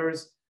left-wing voters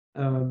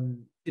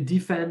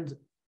defend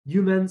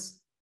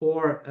humans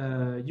or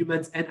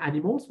humans and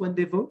animals when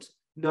they vote,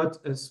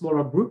 not a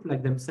smaller group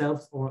like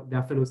themselves or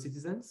their fellow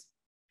citizens,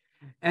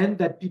 and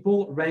that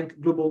people rank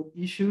global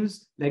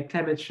issues like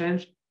climate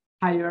change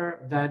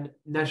higher than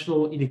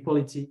national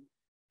inequality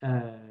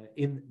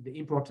in the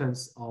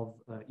importance of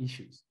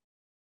issues.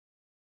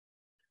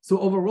 So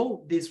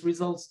overall, these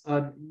results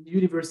on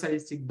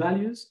universalistic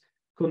values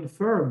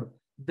confirm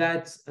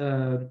that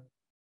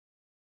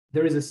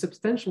there is a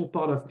substantial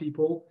part of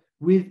people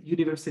with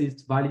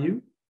universalist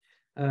value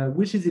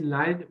which is in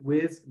line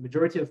with the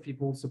majority of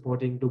people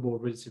supporting global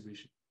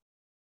redistribution.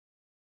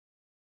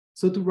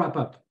 So to wrap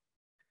up,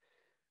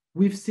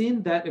 we've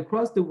seen that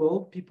across the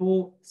world,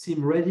 people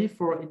seem ready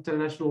for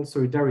international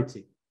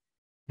solidarity.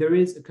 There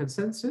is a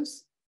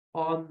consensus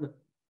on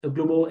a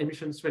global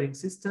emissions trading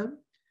system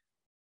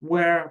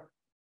where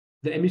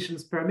the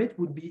emissions permit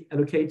would be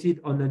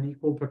allocated on an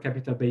equal per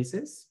capita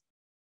basis.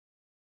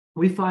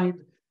 We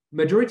find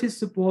majority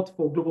support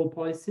for global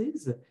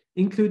policies,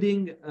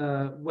 including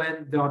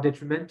when they are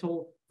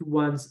detrimental to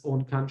one's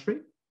own country.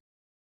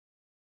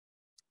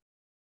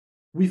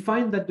 We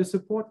find that the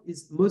support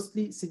is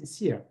mostly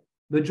sincere.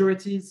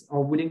 Majorities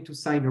are willing to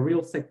sign a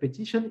real SEC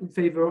petition in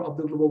favor of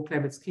the global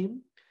climate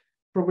scheme.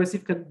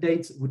 Progressive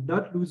candidates would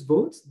not lose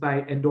votes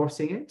by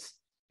endorsing it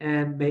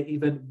and may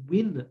even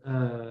win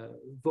a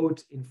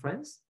vote in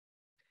France.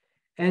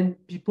 And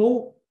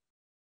people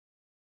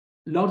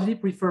largely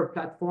prefer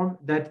platforms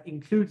that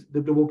include the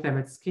global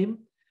climate scheme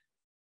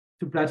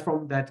to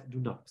platforms that do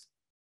not.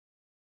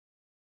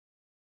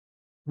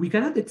 We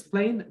cannot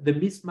explain the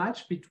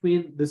mismatch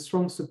between the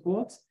strong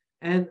support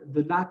and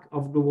the lack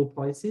of global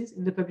policies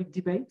in the public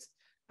debate,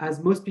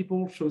 as most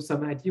people show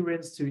some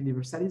adherence to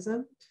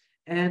universalism,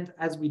 and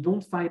as we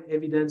don't find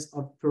evidence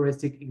of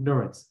pluralistic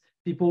ignorance.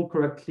 People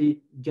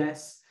correctly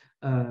guess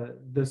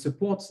the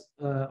support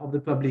of the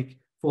public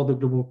for the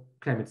global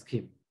climate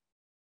scheme.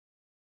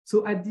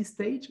 So at this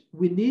stage,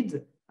 we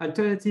need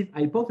alternative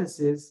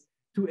hypotheses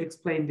to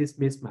explain this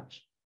mismatch.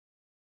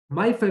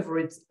 My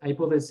favorite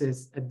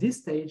hypothesis at this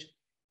stage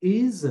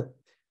is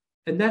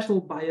a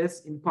national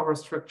bias in power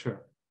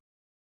structure.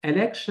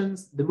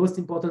 Elections, the most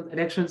important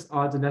elections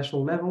are at the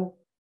national level.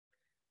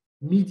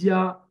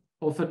 Media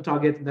often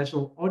target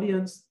national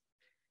audience,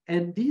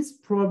 and this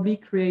probably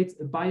creates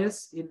a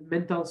bias in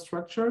mental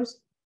structures,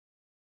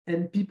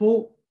 and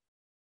people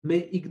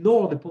may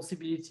ignore the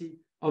possibility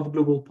of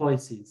global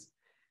policies.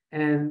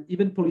 And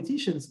even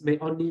politicians may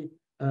only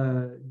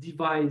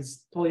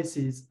devise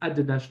policies at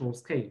the national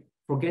scale,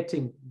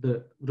 forgetting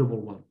the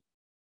global one.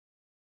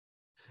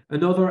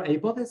 Another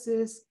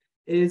hypothesis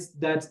is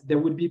that there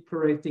would be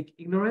pluralistic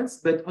ignorance,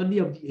 but only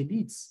of the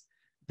elites,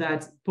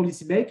 that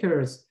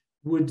policymakers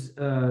would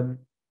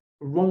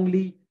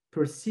wrongly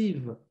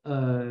perceive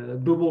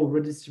global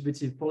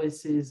redistributive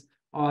policies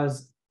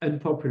as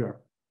unpopular.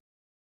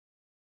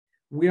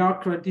 We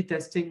are currently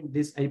testing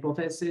this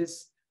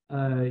hypothesis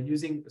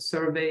using a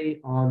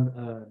survey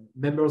on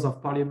members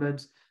of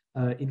parliament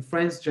in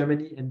France,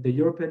 Germany, and the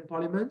European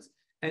Parliament,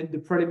 and the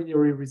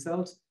preliminary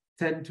results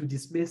tend to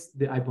dismiss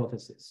the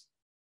hypothesis.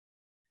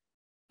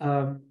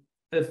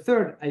 A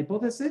third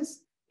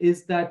hypothesis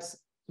is that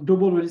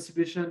global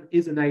redistribution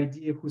is an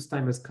idea whose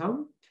time has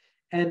come,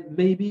 and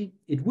maybe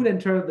it would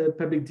enter the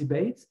public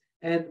debate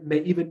and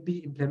may even be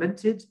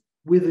implemented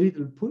with a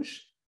little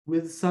push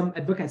with some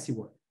advocacy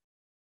work.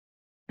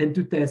 And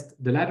to test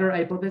the latter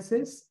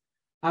hypothesis,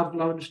 I've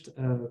launched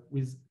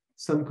with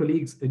some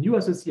colleagues a new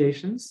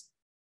association,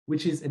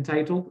 which is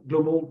entitled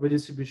Global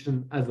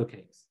Redistribution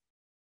Advocates.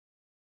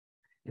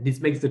 And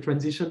this makes the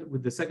transition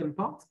with the second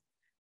part.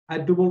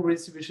 At Global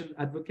Redistribution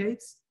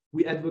Advocates,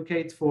 we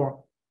advocate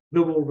for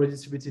global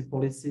redistributive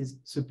policies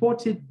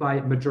supported by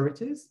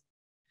majorities.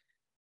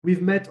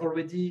 We've met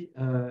already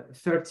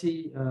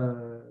 30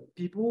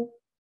 people,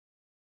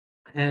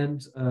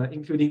 and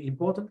including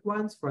important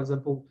ones. For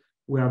example,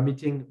 we are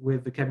meeting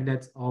with the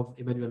cabinet of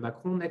Emmanuel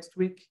Macron next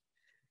week.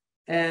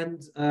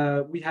 And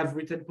we have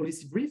written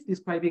policy briefs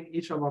describing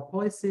each of our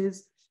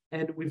policies,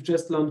 and we've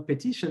just launched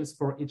petitions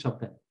for each of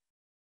them.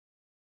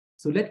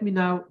 So let me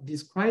now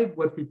describe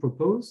what we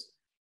propose,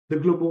 the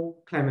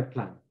Global Climate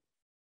Plan.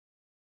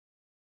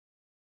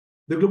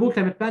 The Global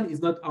Climate Plan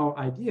is not our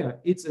idea,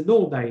 it's an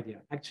old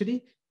idea.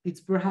 Actually, it's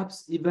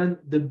perhaps even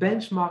the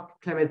benchmark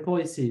climate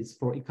policies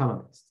for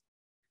economists.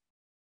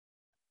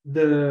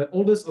 The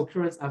oldest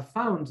occurrence I've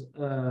found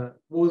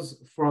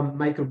was from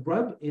Michael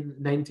Grubb in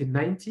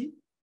 1990.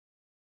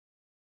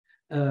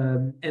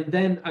 And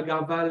then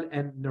Agarwal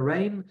and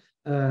Narain,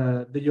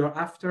 the year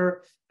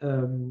after,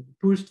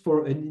 pushed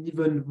for an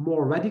even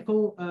more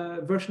radical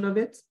version of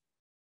it.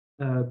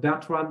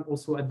 Bertrand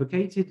also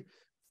advocated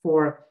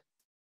for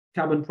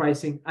carbon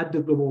pricing at the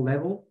global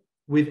level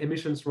with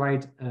emissions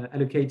rights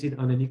allocated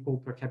on an equal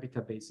per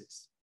capita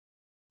basis.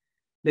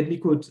 Let me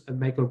quote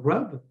Michael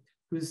Grubb,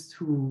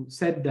 who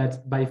said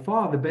that by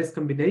far the best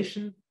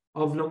combination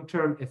of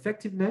long-term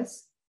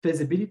effectiveness,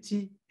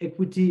 feasibility,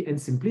 equity,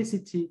 and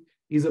simplicity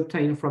is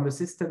obtained from a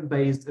system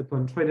based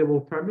upon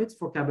tradable permits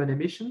for carbon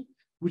emission,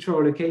 which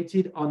are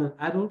allocated on an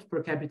adult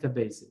per capita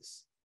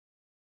basis.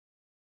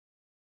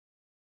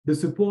 The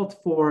support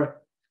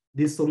for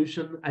this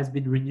solution has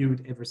been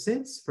renewed ever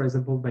since, for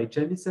example, by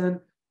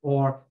Jamieson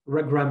or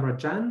Raghuram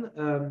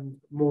Rajan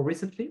more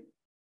recently.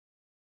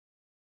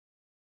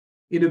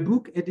 In a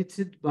book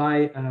edited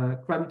by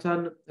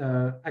Crampton,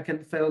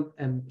 Ackenfeld,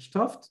 and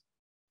Stoft,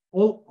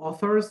 all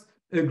authors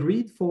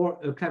agreed for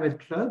a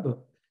climate club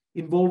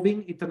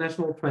involving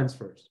international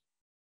transfers.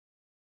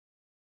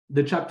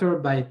 The chapter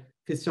by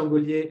Christian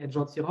Gollier and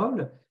Jean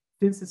Tirole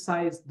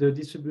synthesized the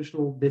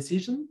distributional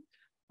decision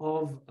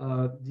of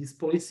this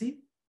policy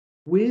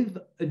with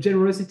a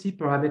generosity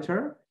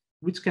parameter,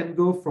 which can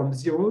go from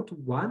 0 to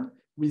 1,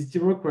 with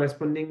 0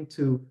 corresponding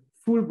to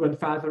full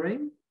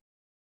grandfathering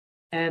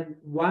and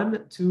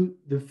 1 to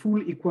the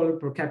full equal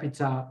per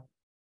capita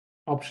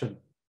option.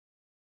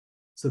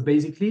 So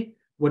basically,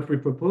 what we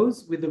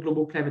propose with the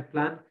Global Climate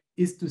Plan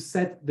is to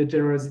set the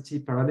generosity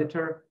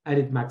parameter at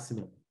its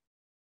maximum.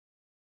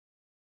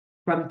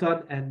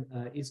 Crampton and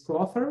his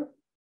co-author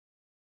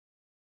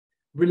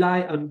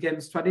rely on game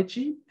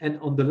strategy and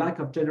on the lack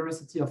of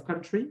generosity of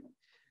country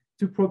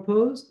to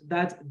propose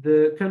that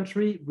the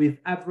country with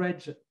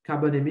average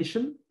carbon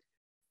emission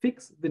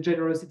fix the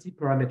generosity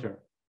parameter.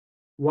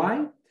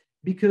 Why?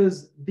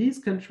 Because these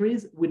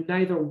countries will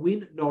neither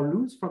win nor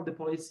lose from the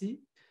policy,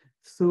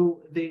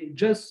 so they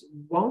just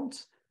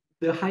want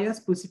the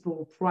highest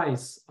possible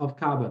price of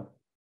carbon,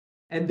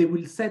 and they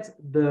will set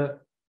the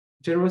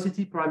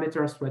generosity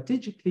parameter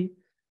strategically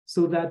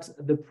so that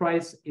the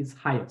price is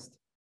highest.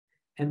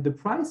 And the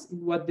price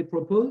in what they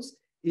propose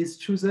is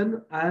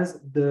chosen as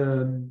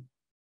the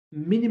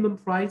minimum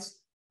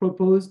price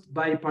proposed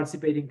by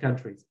participating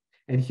countries.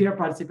 And here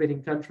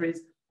participating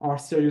countries are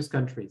serious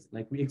countries,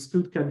 like we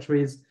exclude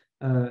countries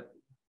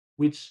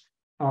which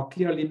are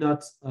clearly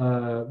not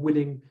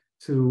willing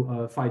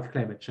to fight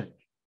climate change.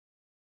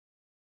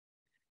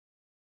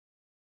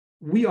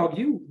 We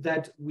argue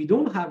that we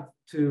don't have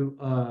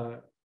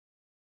to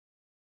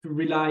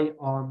rely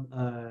on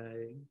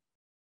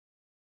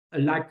a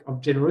lack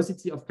of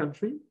generosity of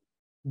country,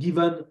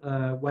 given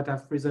what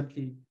I've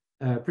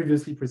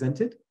previously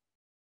presented,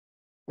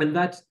 and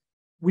that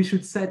we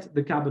should set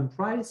the carbon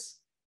price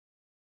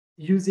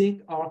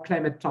using our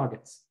climate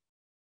targets.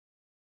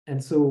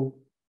 And so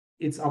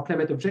it's our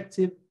climate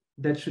objective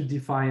that should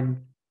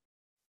define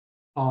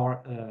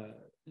our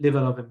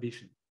level of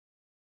ambition.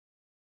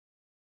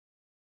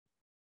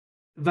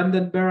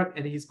 Thunberg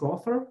and his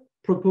co-author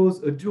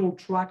propose a dual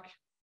track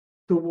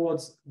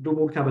towards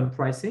global carbon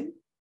pricing,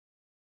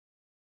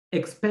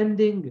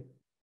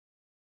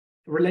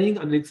 relying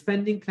on an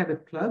expanding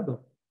climate club,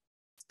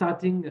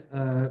 starting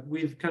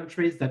with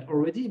countries that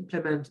already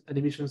implement an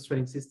emissions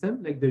trading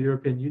system, like the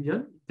European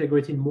Union,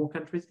 integrating more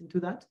countries into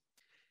that,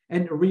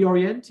 and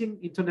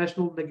reorienting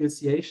international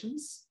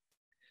negotiations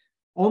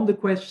on the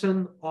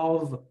question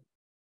of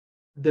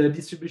the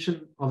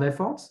distribution of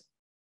efforts,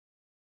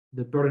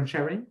 the burden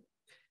sharing,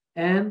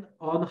 and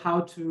on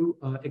how to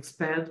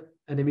expand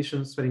an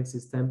emissions trading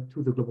system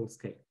to the global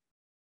scale.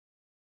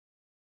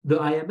 The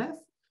IMF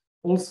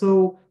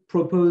also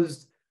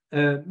proposed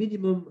a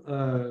minimum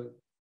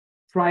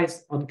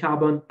price on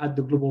carbon at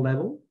the global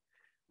level,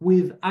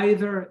 with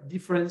either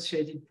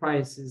differentiated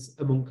prices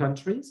among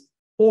countries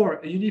or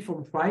a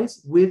uniform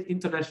price with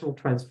international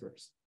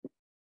transfers.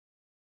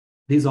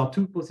 These are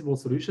two possible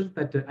solutions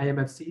that the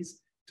IMF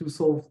sees to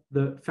solve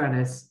the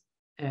fairness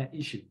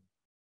issue.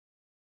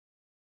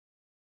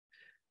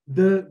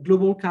 The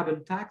global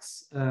carbon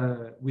tax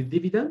with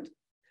dividend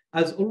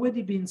has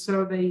already been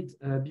surveyed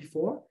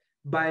before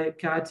by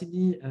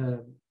Karatini,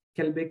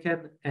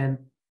 Kelbeken, and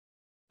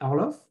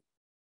Arloff,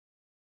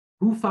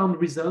 who found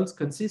results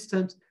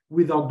consistent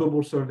with our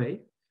global survey,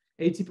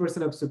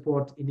 80% of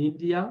support in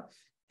India,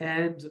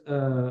 and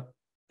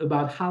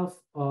about half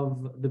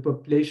of the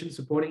population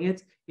supporting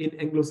it in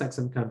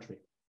Anglo-Saxon countries.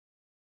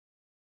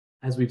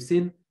 As we've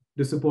seen,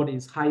 the support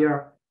is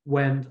higher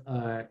when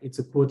it's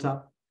a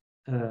quota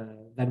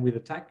than with a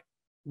tax.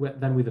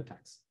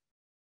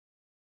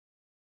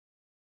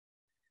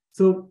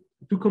 So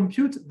to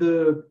compute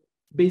the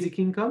basic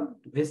income,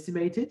 to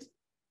estimate it,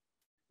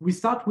 we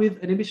start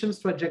with an emissions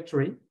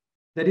trajectory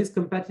that is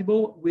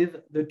compatible with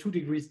the 2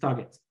 degrees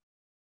target.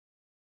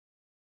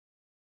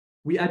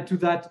 We add to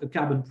that a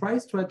carbon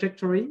price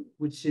trajectory,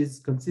 which is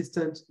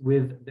consistent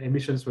with the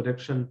emissions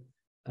reduction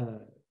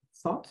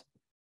thought.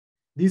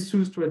 These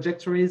 2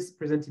 trajectories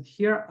presented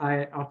here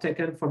are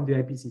taken from the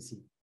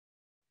IPCC.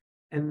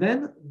 And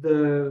then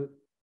the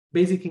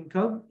basic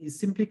income is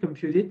simply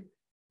computed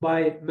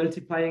by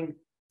multiplying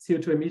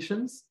CO2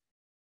 emissions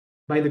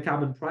by the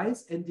carbon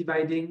price and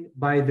dividing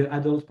by the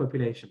adult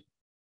population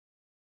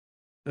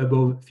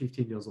above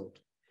 15 years old.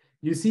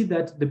 You see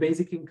that the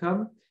basic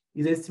income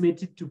is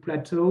estimated to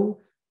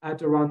plateau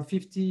at around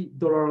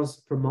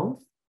 $50 per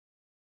month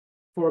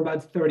for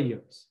about 30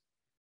 years,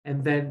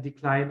 and then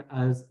decline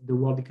as the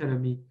world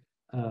economy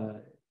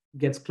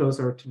gets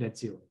closer to net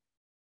zero.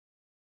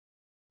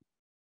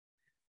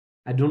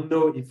 I don't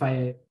know if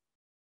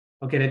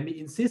okay, let me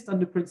insist on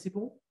the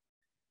principle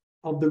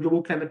of the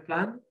global climate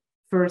plan.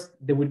 First,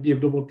 there will be a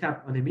global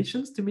cap on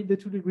emissions to meet the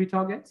 2 degree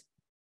target.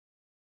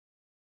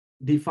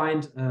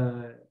 Defined,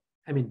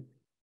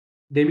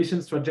 the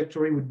emissions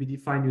trajectory would be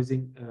defined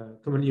using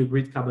commonly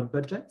agreed carbon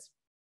budgets.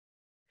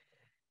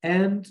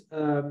 And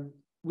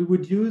we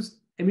would use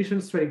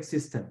emissions trading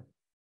system.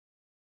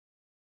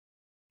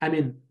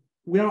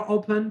 We are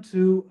open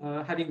to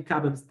having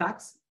carbon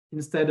stacks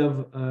instead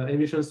of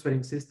emissions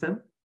trading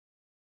system.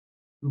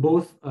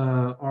 Both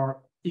are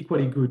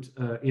equally good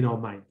in our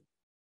mind.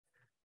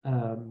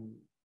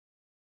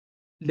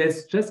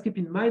 let's just keep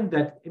in mind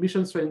that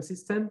emissions trading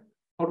system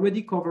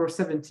already cover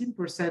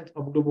 17%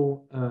 of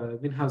global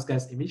greenhouse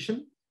gas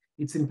emission.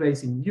 It's in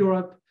place in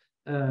Europe,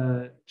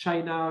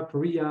 China,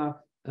 Korea,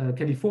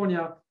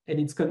 California, and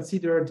it's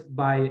considered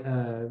by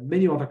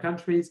many other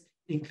countries,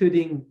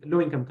 including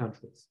low-income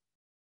countries.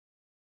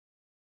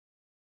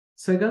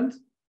 Second,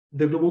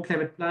 the global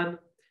climate plan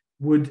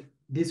would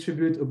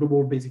distribute a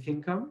global basic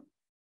income,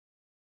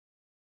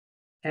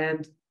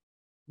 and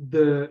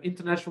the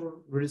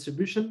international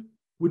redistribution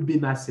would be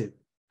massive.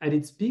 At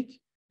its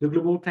peak, the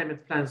global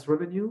climate plan's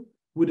revenue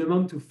would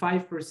amount to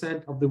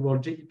 5% of the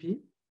world GDP,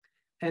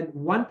 and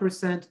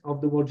 1%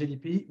 of the world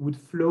GDP would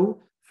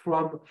flow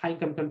from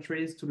high-income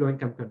countries to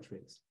low-income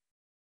countries.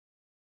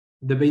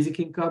 The basic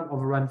income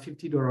of around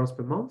 $50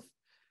 per month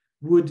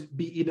would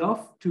be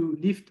enough to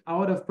lift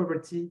out of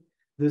poverty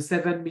the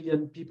 7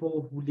 million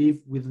people who live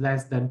with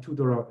less than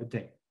 $2 a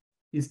day.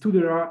 It's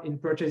 $2 in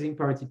purchasing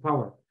parity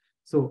power.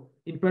 So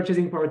in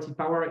purchasing parity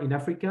power in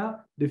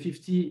Africa, the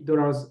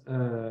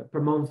 $50 per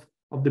month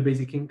of the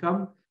basic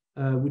income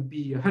would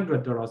be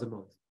 $100 a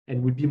month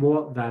and would be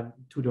more than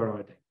 $2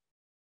 a day.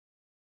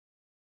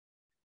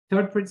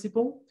 Third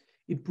principle,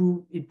 it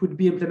would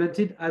be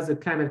implemented as a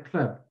climate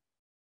club.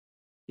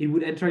 It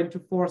would enter into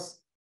force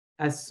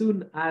as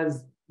soon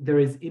as there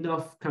is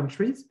enough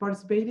countries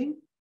participating.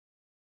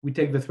 We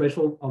take the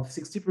threshold of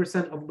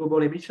 60% of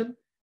global emission,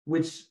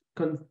 which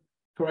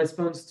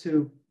corresponds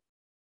to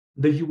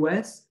the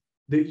US,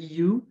 the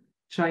EU,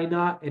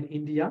 China, and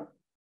India,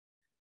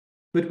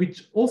 but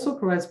which also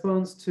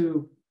corresponds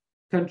to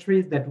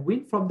countries that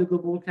win from the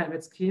global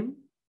climate scheme,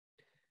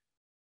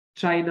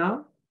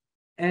 China,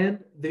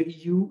 and the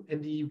EU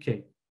and the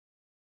UK.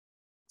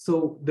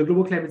 So the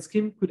global climate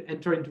scheme could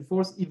enter into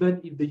force even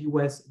if the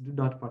US do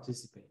not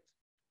participate.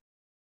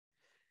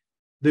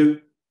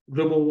 The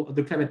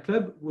climate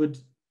club would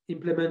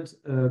implement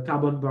a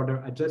carbon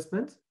border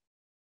adjustment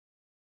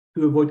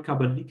to avoid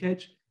carbon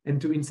leakage and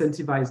to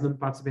incentivize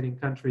non-participating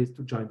countries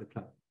to join the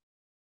club.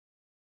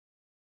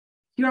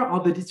 Here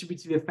are the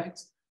distributive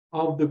effects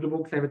of the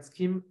global climate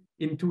scheme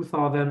in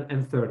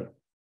 2030.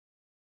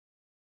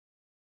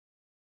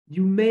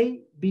 You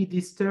may be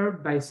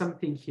disturbed by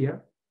something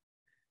here,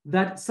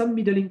 that some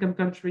middle-income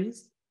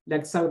countries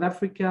like South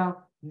Africa,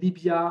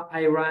 Libya,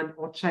 Iran,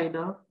 or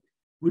China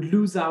would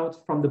lose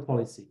out from the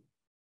policy.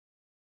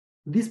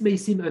 This may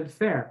seem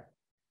unfair,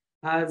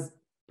 as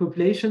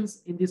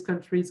populations in these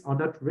countries are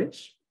not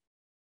rich,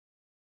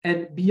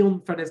 and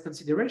beyond fairness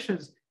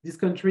considerations, these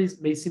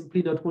countries may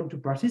simply not want to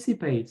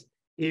participate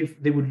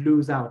if they would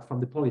lose out from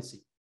the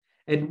policy.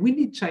 And we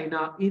need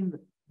China in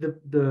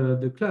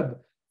the club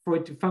for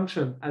it to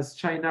function, as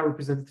China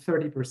represents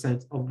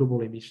 30% of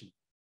global emission.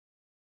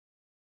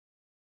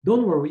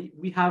 Don't worry,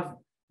 we have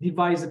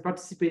devised a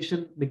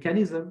participation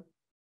mechanism,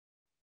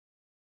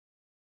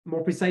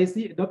 more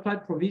precisely, an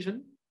opt-out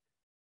provision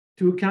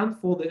to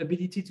account for the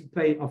ability to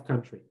pay of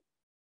country.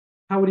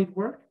 How would it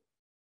work?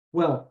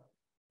 Well,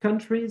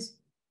 countries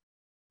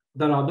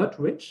that are not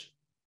rich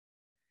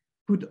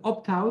could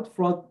opt out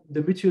from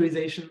the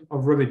mutualization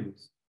of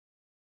revenues.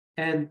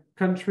 And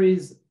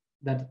countries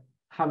that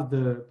have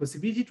the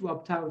possibility to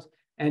opt out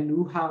and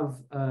who have,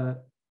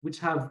 which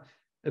have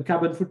a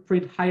carbon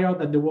footprint higher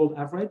than the world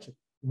average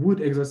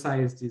would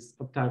exercise this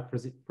opt-out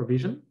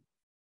provision.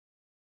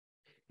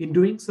 In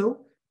doing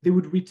so, they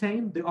would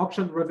retain the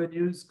auction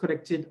revenues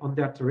collected on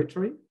their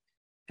territory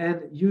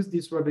and use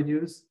these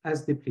revenues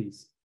as they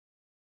please.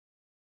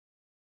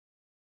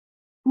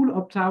 Full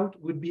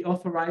opt-out would be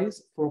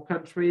authorized for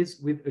countries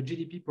with a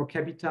GDP per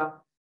capita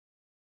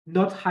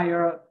not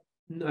higher,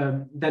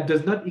 that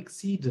does not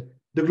exceed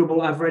the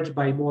global average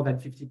by more than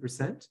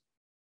 50%.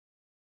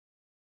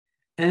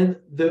 And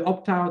the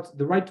opt-out,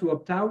 the right to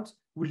opt-out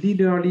would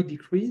linearly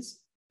decrease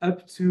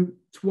up to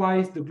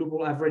twice the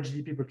global average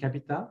GDP per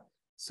capita.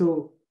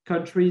 So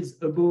countries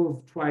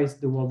above twice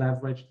the world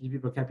average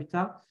GDP per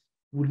capita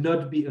would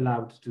not be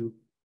allowed to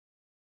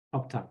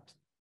opt out.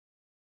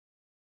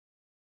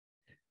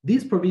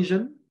 This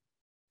provision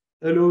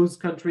allows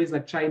countries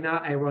like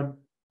China, Iran,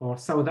 or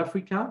South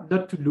Africa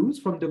not to lose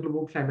from the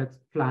global climate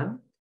plan.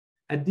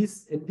 And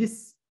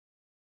this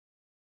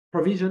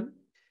provision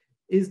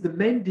is the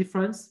main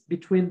difference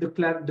between the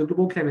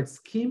global climate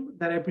scheme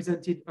that I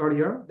presented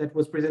earlier, that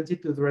was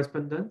presented to the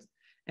respondent,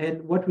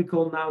 and what we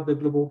call now the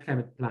global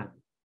climate plan.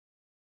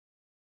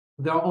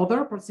 There are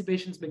other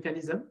participation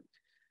mechanisms,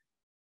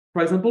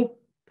 for example,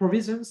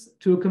 provisions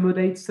to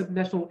accommodate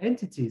subnational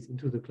entities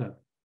into the club.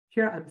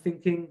 Here I'm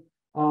thinking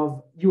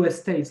of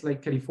US states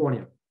like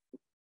California.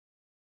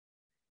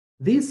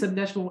 These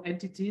subnational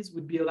entities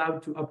would be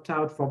allowed to opt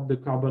out from the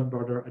carbon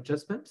border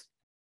adjustment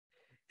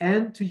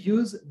and to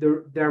use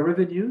their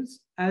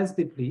revenues as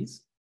they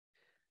please.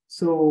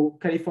 So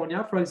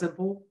California, for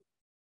example,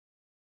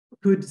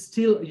 could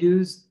still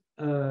use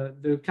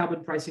the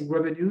carbon pricing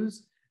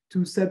revenues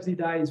to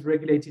subsidize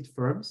regulated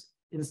firms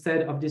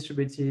instead of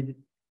distributed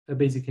a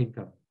basic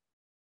income.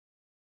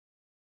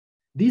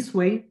 This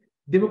way,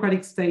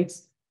 democratic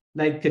states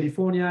like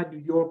California, New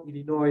York,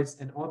 Illinois,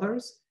 and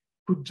others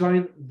could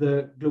join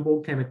the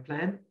global climate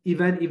plan,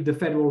 even if the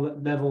federal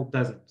level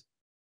doesn't.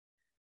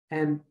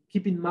 And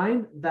keep in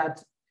mind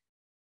that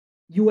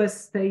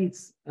US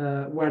states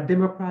where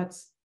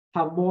Democrats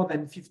have more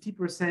than 50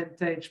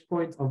 percentage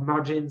points of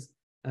margins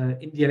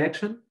in the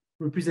election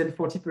represent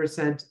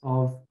 40%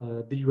 of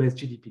the US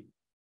GDP.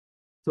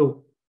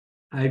 So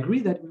I agree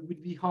that it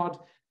would be hard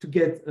to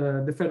get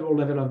the federal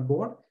level on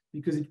board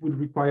because it would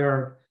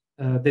require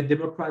the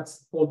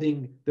Democrats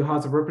holding the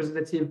House of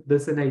Representatives, the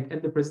Senate,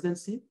 and the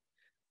presidency.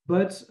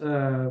 But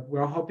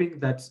we're hoping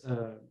that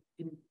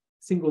in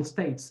single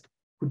states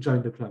could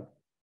join the club.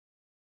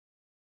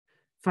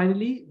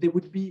 Finally, there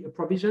would be a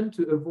provision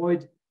to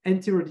avoid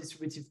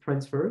anti-redistributive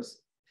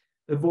transfers,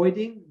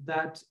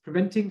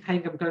 preventing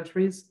high-income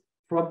countries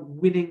from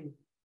winning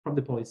from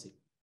the policy.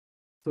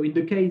 So in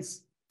the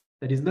case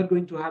that is not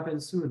going to happen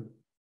soon,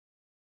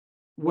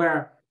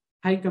 where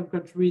high-income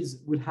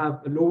countries would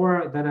have a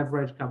lower than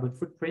average carbon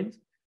footprint,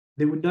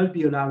 they would not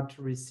be allowed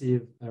to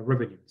receive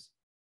revenues.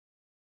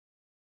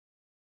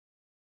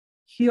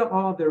 Here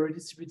are the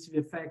redistributive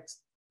effects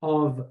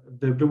of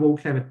the Global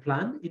Climate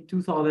Plan in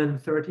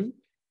 2030,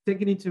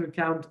 taking into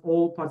account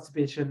all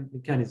participation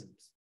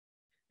mechanisms.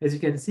 As you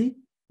can see,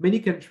 many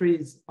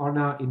countries are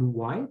now in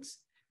white,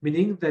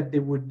 meaning that they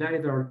would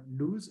neither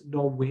lose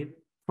nor win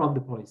from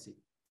the policy.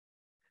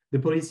 The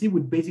policy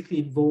would basically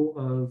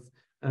involve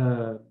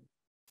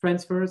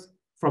transfers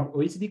from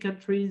OECD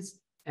countries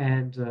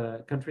and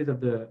countries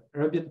of the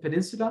Arabian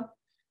Peninsula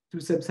to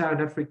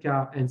Sub-Saharan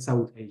Africa and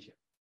South Asia.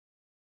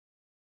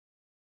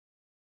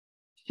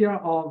 Here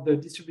are the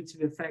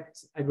distributive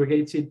effects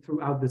aggregated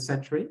throughout the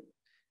century.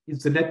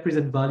 It's the net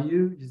present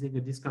value using a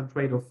discount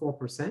rate of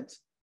 4%,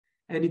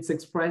 and it's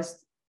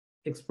expressed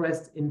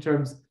in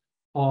terms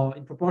of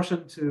in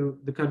proportion to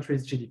the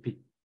country's GDP.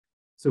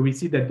 So we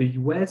see that the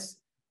US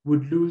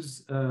would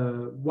lose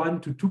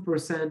 1 to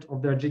 2%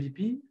 of their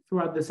GDP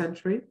throughout the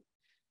century,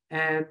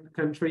 and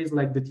countries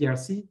like the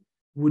DRC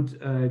would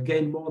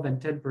gain more than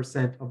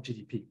 10% of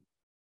GDP,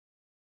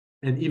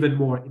 and even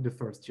more in the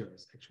first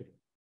years, actually.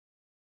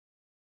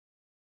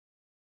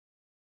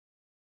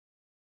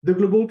 The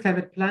Global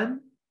Climate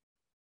Plan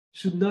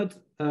should not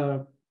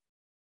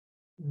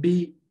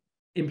be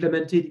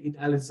implemented in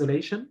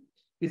isolation.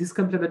 It is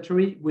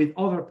complementary with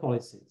other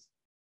policies.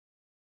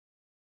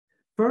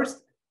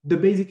 First, the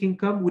basic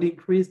income would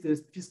increase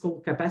the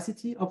fiscal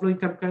capacity of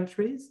low-income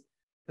countries,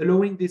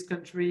 allowing this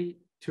country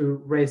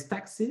to raise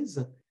taxes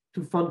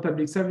to fund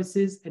public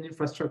services and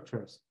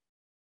infrastructures.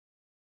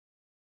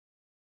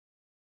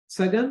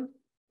 Second,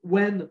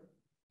 when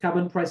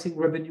carbon pricing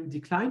revenue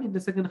declined in the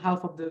second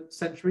half of the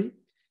century,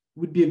 it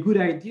would be a good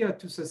idea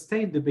to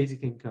sustain the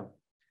basic income.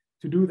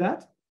 To do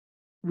that,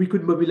 we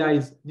could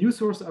mobilize new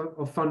sources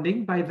of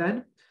funding by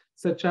then,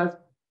 such as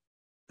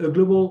a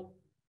global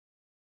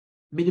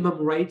minimum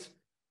rate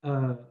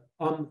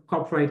on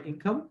corporate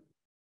income.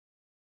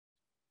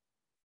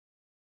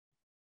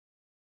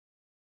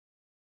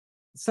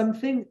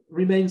 Something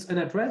remains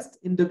unaddressed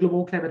in the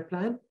Global Climate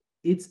Plan.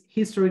 It's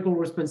historical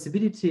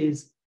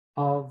responsibilities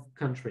of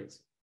countries.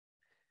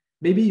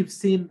 Maybe you've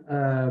seen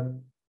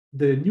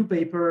the new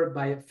paper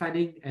by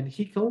Fanning and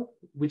Hickel,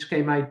 which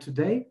came out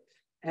today,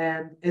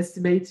 and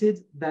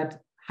estimated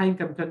that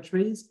high-income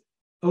countries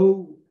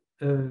owe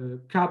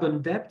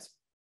carbon debt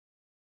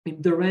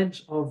in the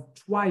range of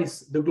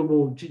twice the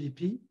global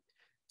GDP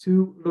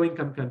to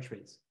low-income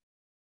countries.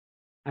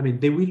 I mean,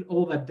 they will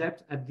owe that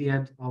debt at the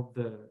end of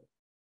the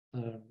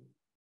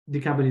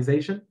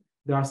decarbonization.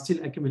 They are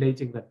still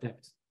accumulating that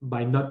debt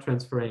by not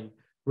transferring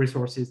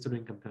resources to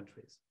low-income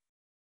countries.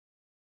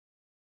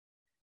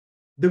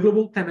 The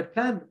Global Climate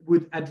Plan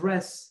would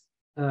address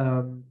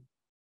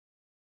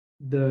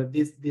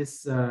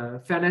this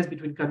fairness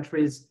between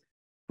countries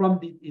from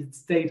its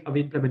state of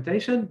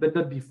implementation, but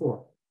not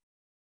before.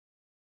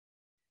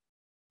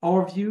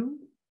 Our view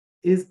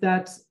is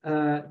that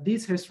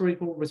this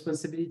historical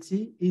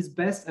responsibility is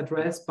best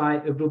addressed by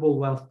a global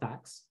wealth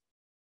tax,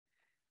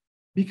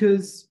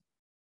 because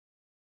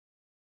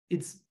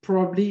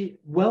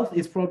wealth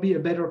is probably a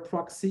better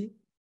proxy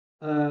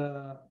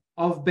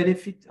of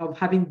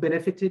having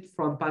benefited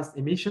from past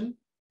emission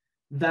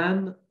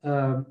than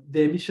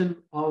the emission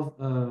of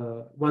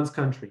one's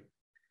country.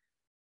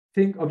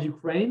 Think of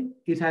Ukraine.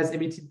 It has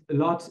emitted a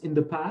lot in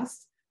the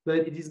past, but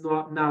it is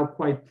now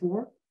quite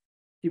poor.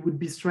 It would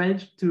be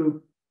strange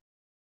to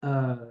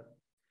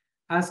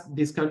ask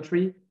this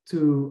country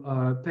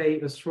to pay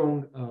a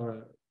strong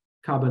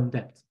carbon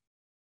debt.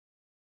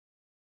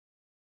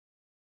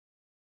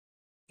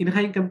 In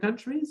high-income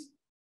countries,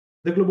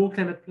 the Global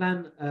Climate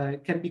Plan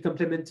can be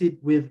complemented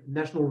with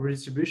national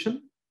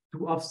redistribution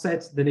to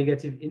offset the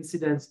negative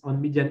incidence on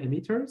median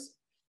emitters.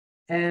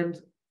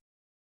 And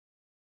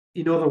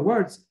in other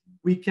words,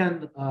 we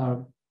can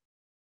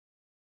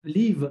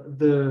leave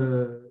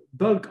the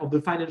bulk of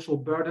the financial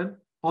burden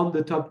on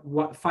the top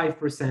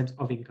 5%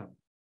 of income.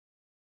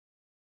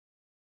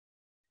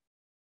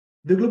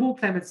 The Global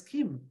Climate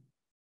Scheme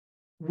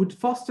would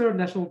foster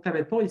national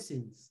climate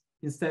policies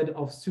instead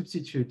of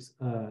substitute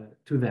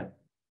to them.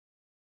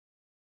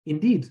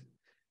 Indeed,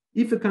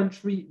 If a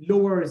country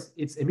lowers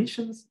its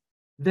emissions,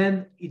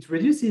 then it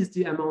reduces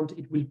the amount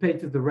it will pay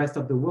to the rest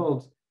of the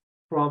world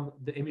from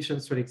the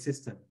emissions trading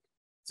system.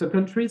 So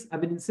countries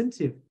have an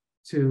incentive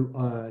to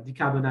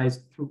decarbonize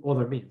through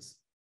other means.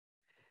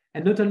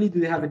 And not only do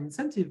they have an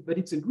incentive, but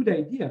it's a good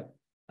idea.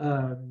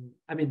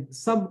 I mean,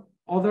 some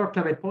other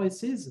climate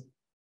policies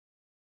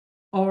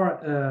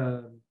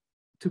are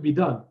to be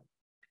done,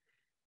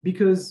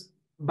 because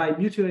by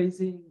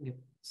mutualizing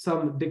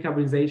some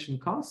decarbonization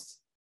costs,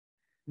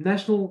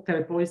 national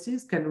climate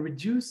policies can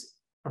reduce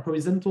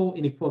horizontal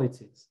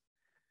inequalities.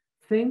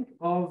 Think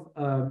of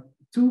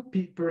two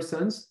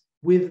persons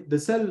with the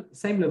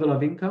same level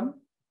of income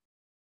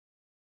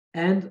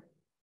and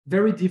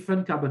very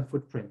different carbon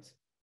footprint.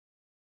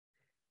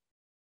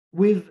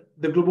 With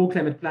the global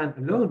climate plan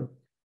alone,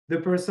 the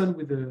person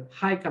with a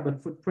high carbon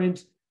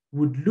footprint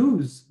would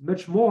lose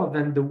much more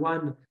than the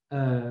one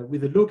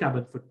with a low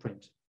carbon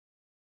footprint.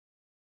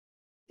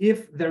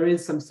 If there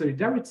is some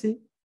solidarity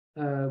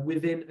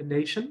within a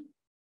nation,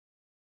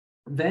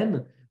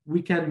 then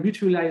we can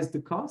mutualize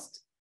the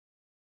cost,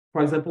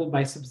 for example,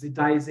 by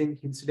subsidizing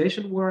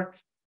insulation work,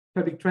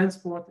 public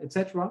transport,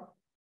 etc.,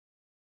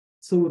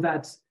 so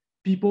that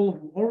people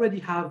who already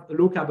have a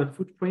low carbon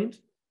footprint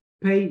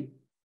pay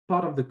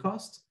part of the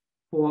cost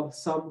for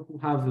some who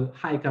have a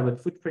high carbon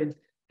footprint,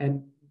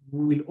 and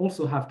we will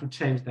also have to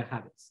change their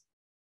habits.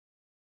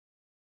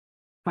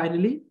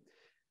 Finally,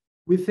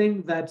 we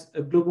think that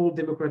a global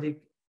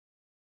democratic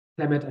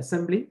climate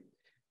assembly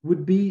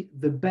would be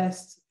the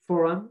best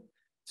forum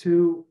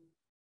to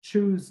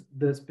choose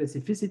the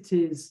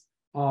specificities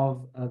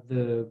of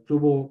the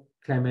global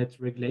climate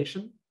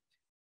regulation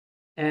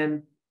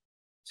and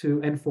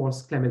to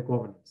enforce climate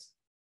governance.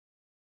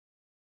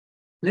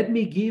 Let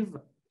me give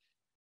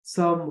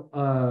some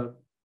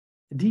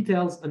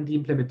details on the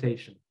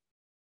implementation,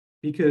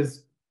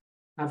 because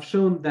I've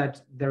shown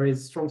that there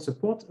is strong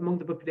support among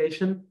the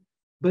population,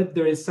 but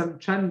there is some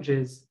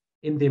challenges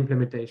in the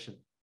implementation.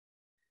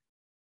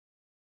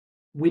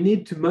 We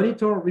need to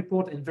monitor,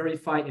 report, and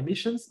verify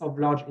emissions of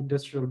large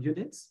industrial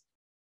units.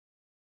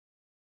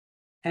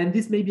 And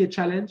this may be a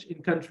challenge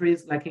in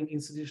countries lacking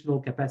institutional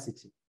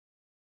capacity.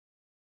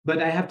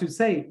 But I have to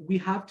say, we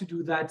have to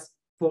do that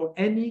for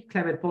any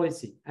climate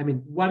policy. I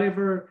mean,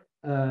 whatever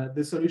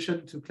the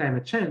solution to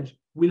climate change,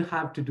 we'll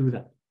have to do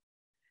that.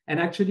 And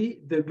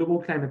actually, the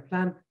Global Climate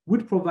Plan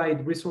would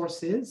provide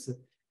resources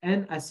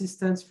and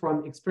assistance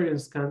from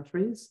experienced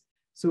countries.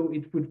 So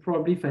it would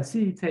probably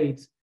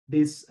facilitate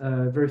this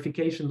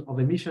verification of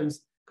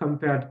emissions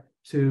compared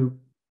to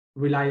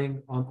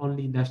relying on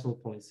only national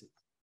policies.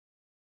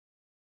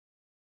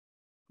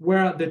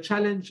 Where the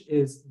challenge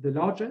is the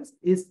largest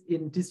is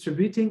in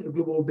distributing a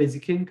global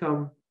basic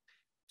income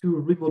to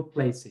remote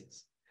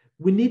places.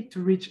 We need to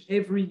reach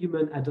every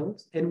human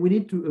adult, and we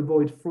need to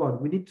avoid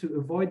fraud. We need to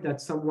avoid that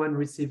someone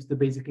receives the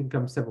basic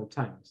income several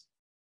times.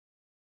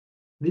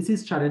 This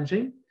is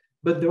challenging,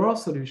 but there are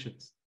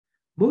solutions.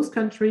 Most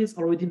countries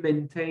already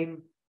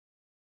maintain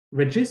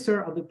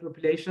register of the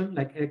population,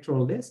 like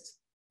electoral lists,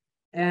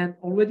 and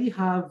already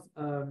have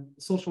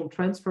social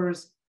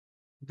transfers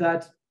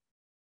that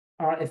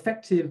are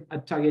effective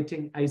at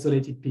targeting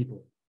isolated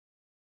people.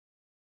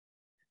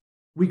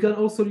 We can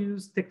also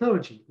use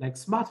technology like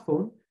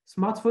smartphone.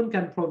 Smartphone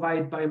can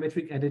provide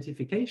biometric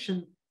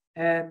identification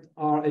and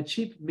are a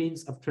cheap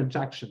means of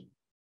transaction.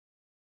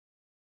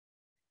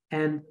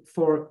 And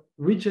for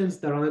regions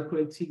that are not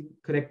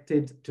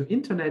connected to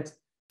internet,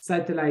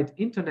 satellite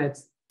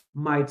internet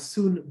might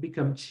soon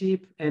become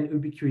cheap and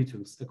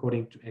ubiquitous,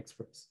 according to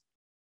experts.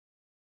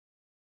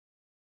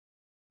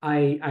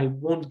 I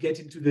won't get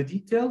into the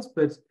details,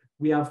 but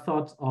we have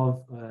thought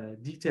of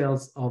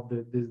details of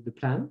the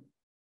plan.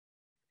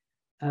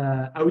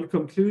 I will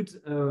conclude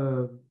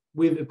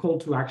with a call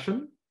to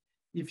action.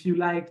 If you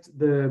liked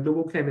the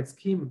Global Climate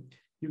Scheme,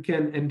 you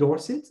can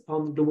endorse it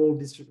on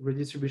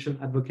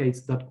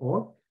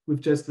globalredistributionadvocates.org. We've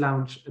just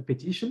launched a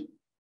petition.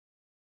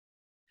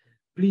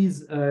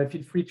 Please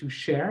feel free to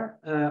share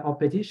our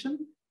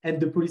petition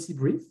and the policy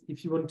brief.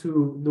 If you want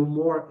to know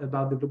more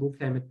about the Global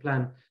Climate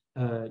Plan,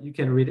 you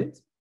can read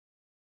it.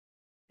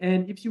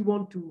 And if you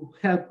want to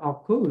help our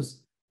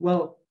cause,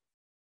 well,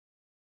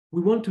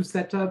 we want to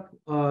set up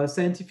a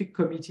scientific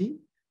committee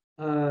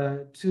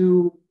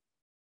to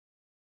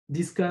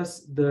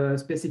discuss the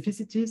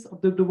specificities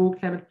of the Global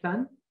Climate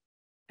Plan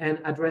and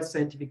address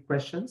scientific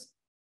questions.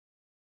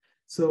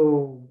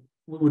 So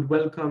we would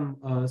welcome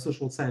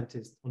social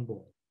scientists on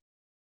board.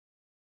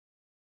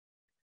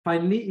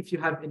 Finally, if you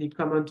have any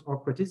comment or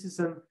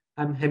criticism,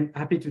 I'm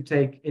happy to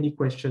take any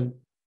question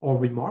or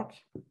remark.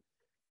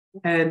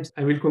 And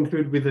I will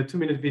conclude with a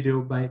 2-minute video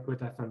by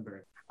Greta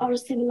Thunberg. Our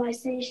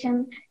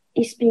civilization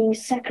is being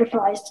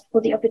sacrificed for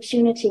the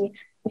opportunity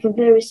of a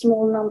very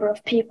small number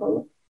of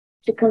people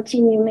to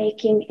continue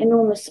making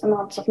enormous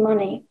amounts of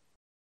money.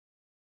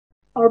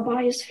 Our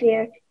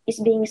biosphere is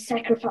being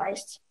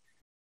sacrificed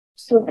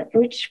so that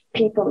rich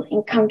people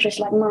in countries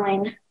like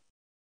mine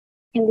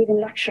can live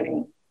in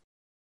luxury.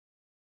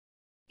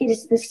 It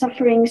is the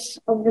sufferings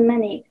of the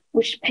many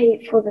which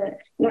pay for the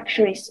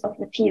luxuries of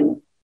the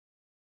few.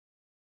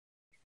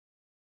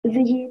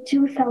 The year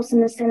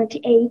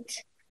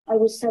 2078, I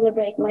will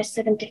celebrate my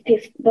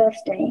 75th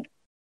birthday.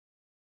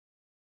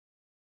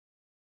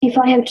 If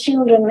I have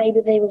children, maybe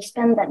they will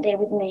spend that day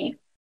with me.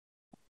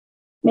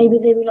 Maybe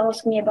they will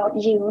ask me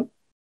about you.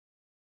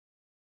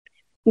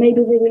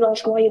 Maybe they will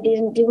ask why you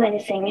didn't do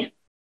anything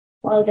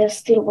while there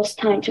still was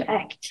time to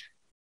act.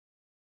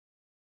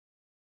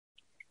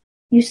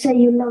 You say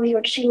you love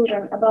your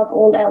children above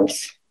all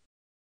else,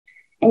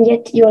 and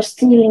yet you are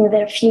stealing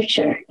their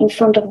future in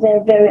front of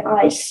their very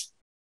eyes.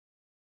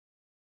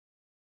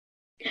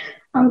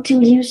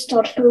 Until you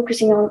start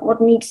focusing on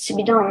what needs to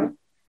be done,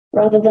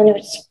 rather than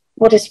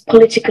what is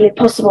politically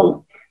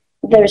possible,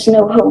 there is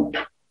no hope.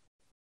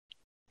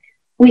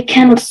 We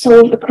cannot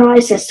solve a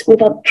crisis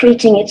without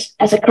treating it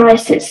as a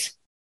crisis.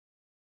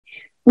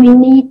 We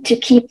need to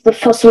keep the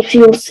fossil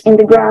fuels in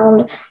the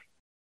ground,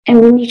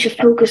 and we need to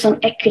focus on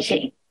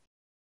equity.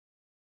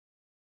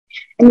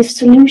 And if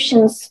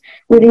solutions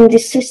within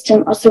this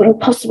system are so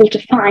impossible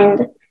to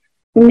find,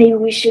 maybe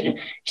we should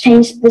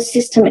change the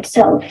system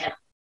itself.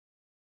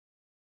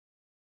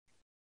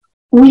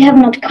 We have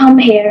not come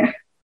here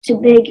to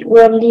beg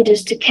world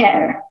leaders to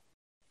care.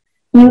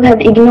 You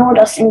have ignored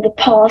us in the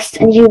past,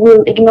 and you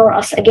will ignore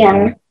us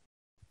again.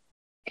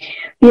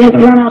 We have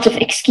run out of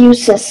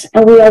excuses,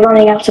 and we are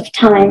running out of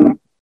time.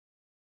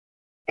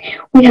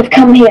 We have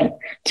come here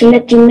to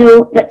let you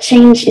know that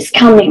change is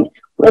coming,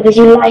 whether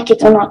you like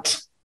it or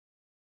not.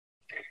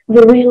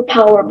 The real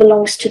power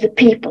belongs to the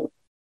people.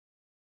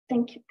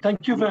 Thank you.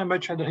 Thank you very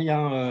much,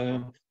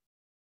 Adrien.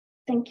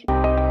 Thank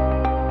you.